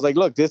told him, I was like,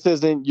 look, this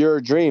isn't your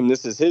dream.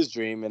 This is his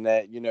dream. And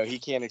that, he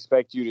can't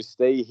expect you to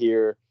stay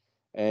here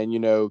and,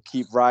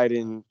 keep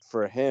riding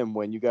for him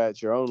when you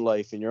got your own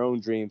life and your own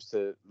dreams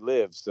to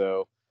live.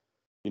 So,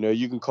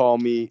 you can call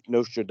me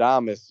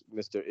Nostradamus,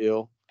 Mr.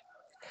 Ill.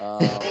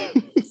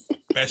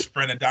 Best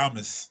friend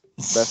Adamus.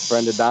 Best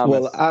friend Adamus.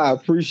 Well, I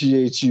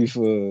appreciate you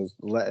for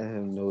letting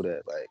him know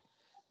that, like,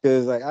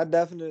 because like I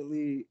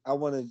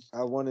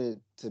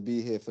wanted to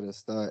be here for the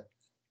start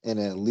and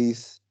at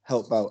least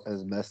help out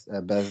as best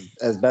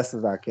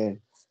as I can,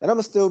 and I'm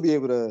gonna still be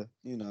able to,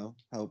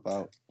 help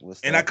out with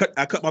stuff. And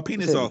I cut my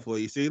penis off for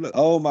you. See, look.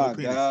 Oh my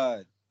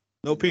God.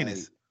 No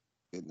penis.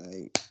 Good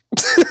night.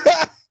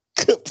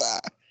 Goodbye.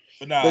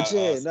 But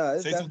yeah,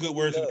 say some good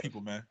words to the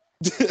people, man.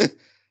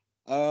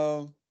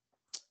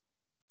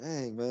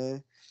 Dang,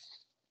 man.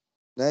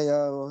 Now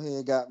y'all on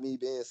here got me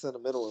being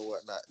sentimental and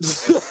whatnot.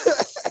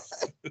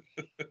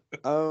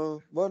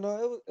 Well,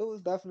 no, it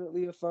was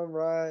definitely a fun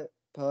ride.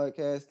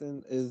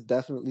 Podcasting is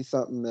definitely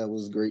something that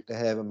was great to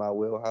have in my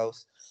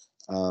wheelhouse.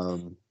 I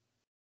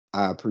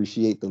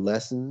appreciate the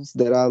lessons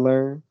that I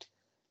learned,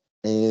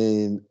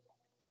 and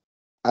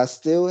I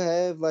still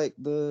have like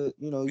you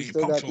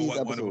still got these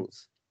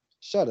episodes.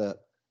 Shut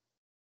up.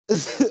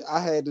 I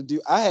had to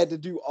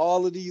do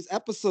all of these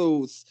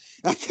episodes.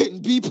 I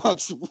couldn't be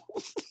punctual.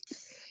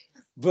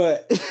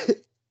 But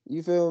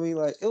you feel me?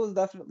 Like, it was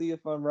definitely a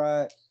fun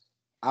ride.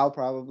 I'll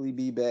probably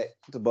be back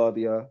to bother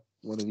y'all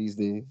one of these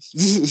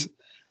days.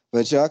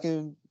 But y'all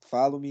can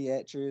follow me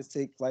at Triz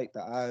Take Flight.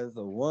 The eyes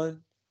are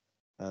one.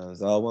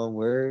 It's all one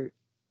word.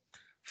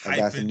 I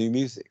got some new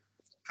music.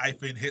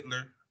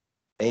 Hitler.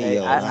 Hey,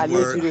 I need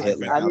you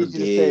to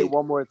say it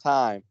one more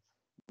time.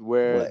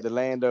 Where the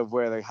land of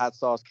where the hot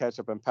sauce,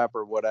 ketchup, and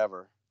pepper,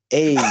 whatever.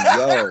 Hey,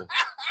 yo.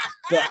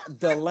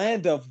 the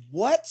land of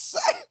what?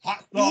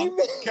 Hot sauce,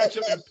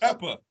 ketchup, and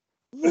pepper.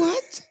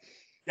 What?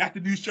 That's the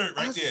new shirt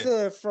right there. I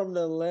said from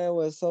the land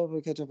where salt,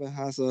 ketchup, and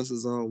hot sauce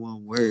is all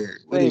one word.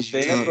 What is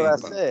you talking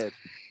about? That's what I said.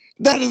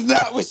 That is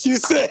not what you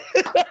said.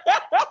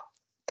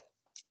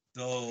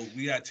 So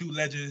we got two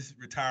legends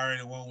retiring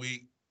in 1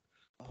 week.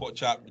 Pork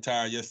Chop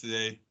retired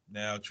yesterday.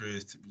 Now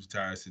Triz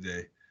retires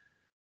today.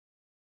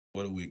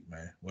 What a week,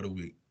 man. What a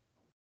week.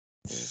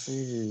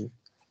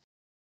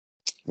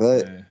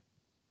 But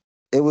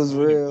it was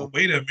real.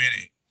 Wait a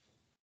minute.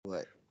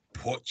 What?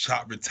 Pork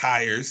Chop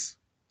retires.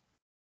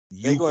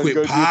 They're going to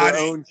go do their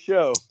own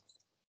show.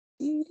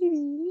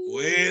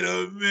 Wait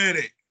a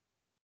minute.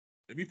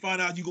 Let me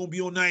find out you're going to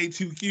be on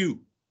 92Q.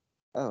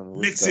 I don't know.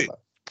 Mix it.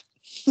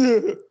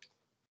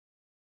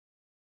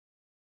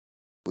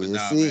 We'll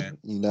see. Man.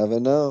 You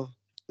never know.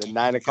 The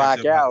 9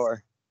 o'clock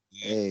hour.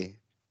 Yeah. Hey.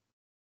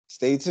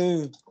 Stay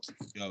tuned.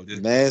 Yo,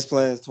 Man's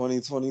Plans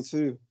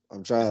 2022.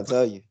 I'm trying to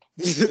tell you.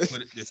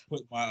 Just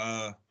put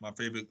my my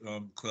favorite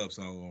club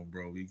song on,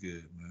 bro. We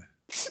good, man.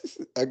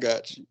 I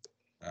got you.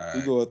 All right.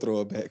 We gonna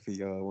throw it back for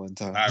y'all one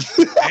time.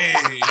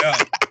 Hey, yo.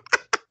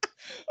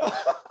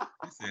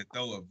 He said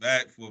throw it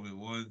back for me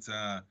one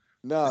time.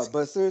 No,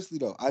 but seriously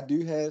though, I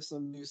do have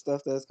some new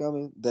stuff that's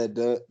coming that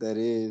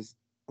is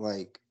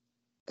like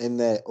in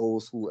that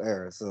old school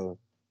era. So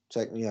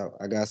check me out.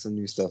 I got some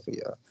new stuff for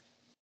y'all.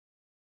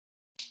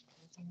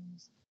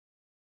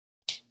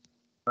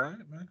 All right,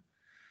 man.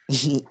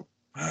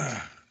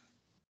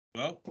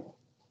 Well,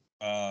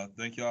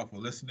 thank y'all for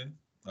listening.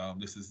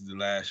 This is the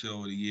last show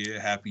of the year.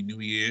 Happy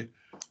New Year.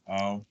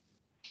 I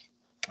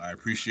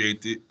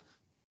appreciate it.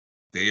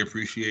 They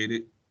appreciate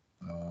it.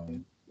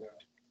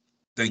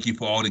 Thank you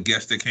for all the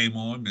guests that came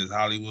on. Ms.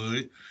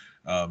 Hollywood,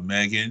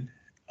 Megan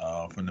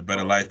from the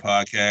Better Life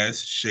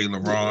Podcast, Shay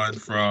LaRon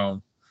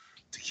from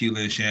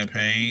Tequila and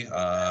Champagne,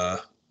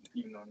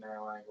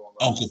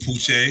 Uncle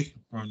Pooche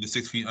from the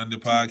 6 Feet Under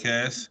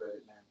Podcast.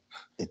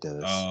 It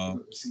does.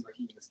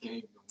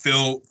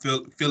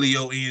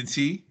 Philio ENT.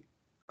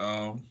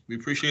 We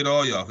appreciate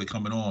all y'all for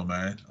coming on,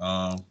 man.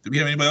 Do we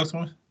have anybody else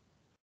on?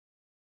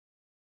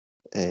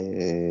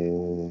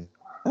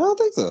 I don't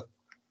think so.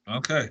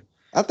 Okay.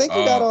 I think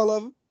we got all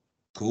of them.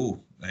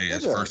 Cool. Hey,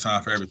 that's first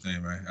time for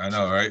everything, man. I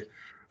know, right?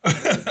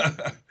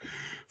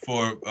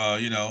 For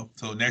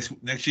so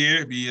next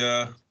year be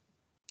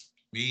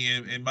me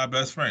and my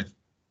best friend.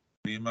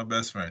 Me and my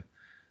best friend.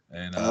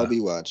 And I'll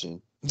be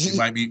watching.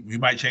 we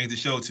might change the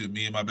show to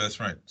me and my best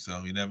friend.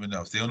 So you never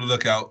know. Stay on the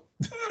lookout.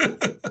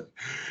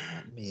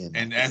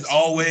 And as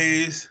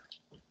always,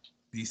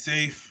 be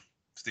safe,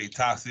 stay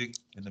toxic,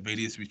 and the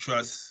Vadius we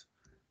trust.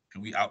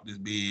 And we out this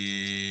bitch.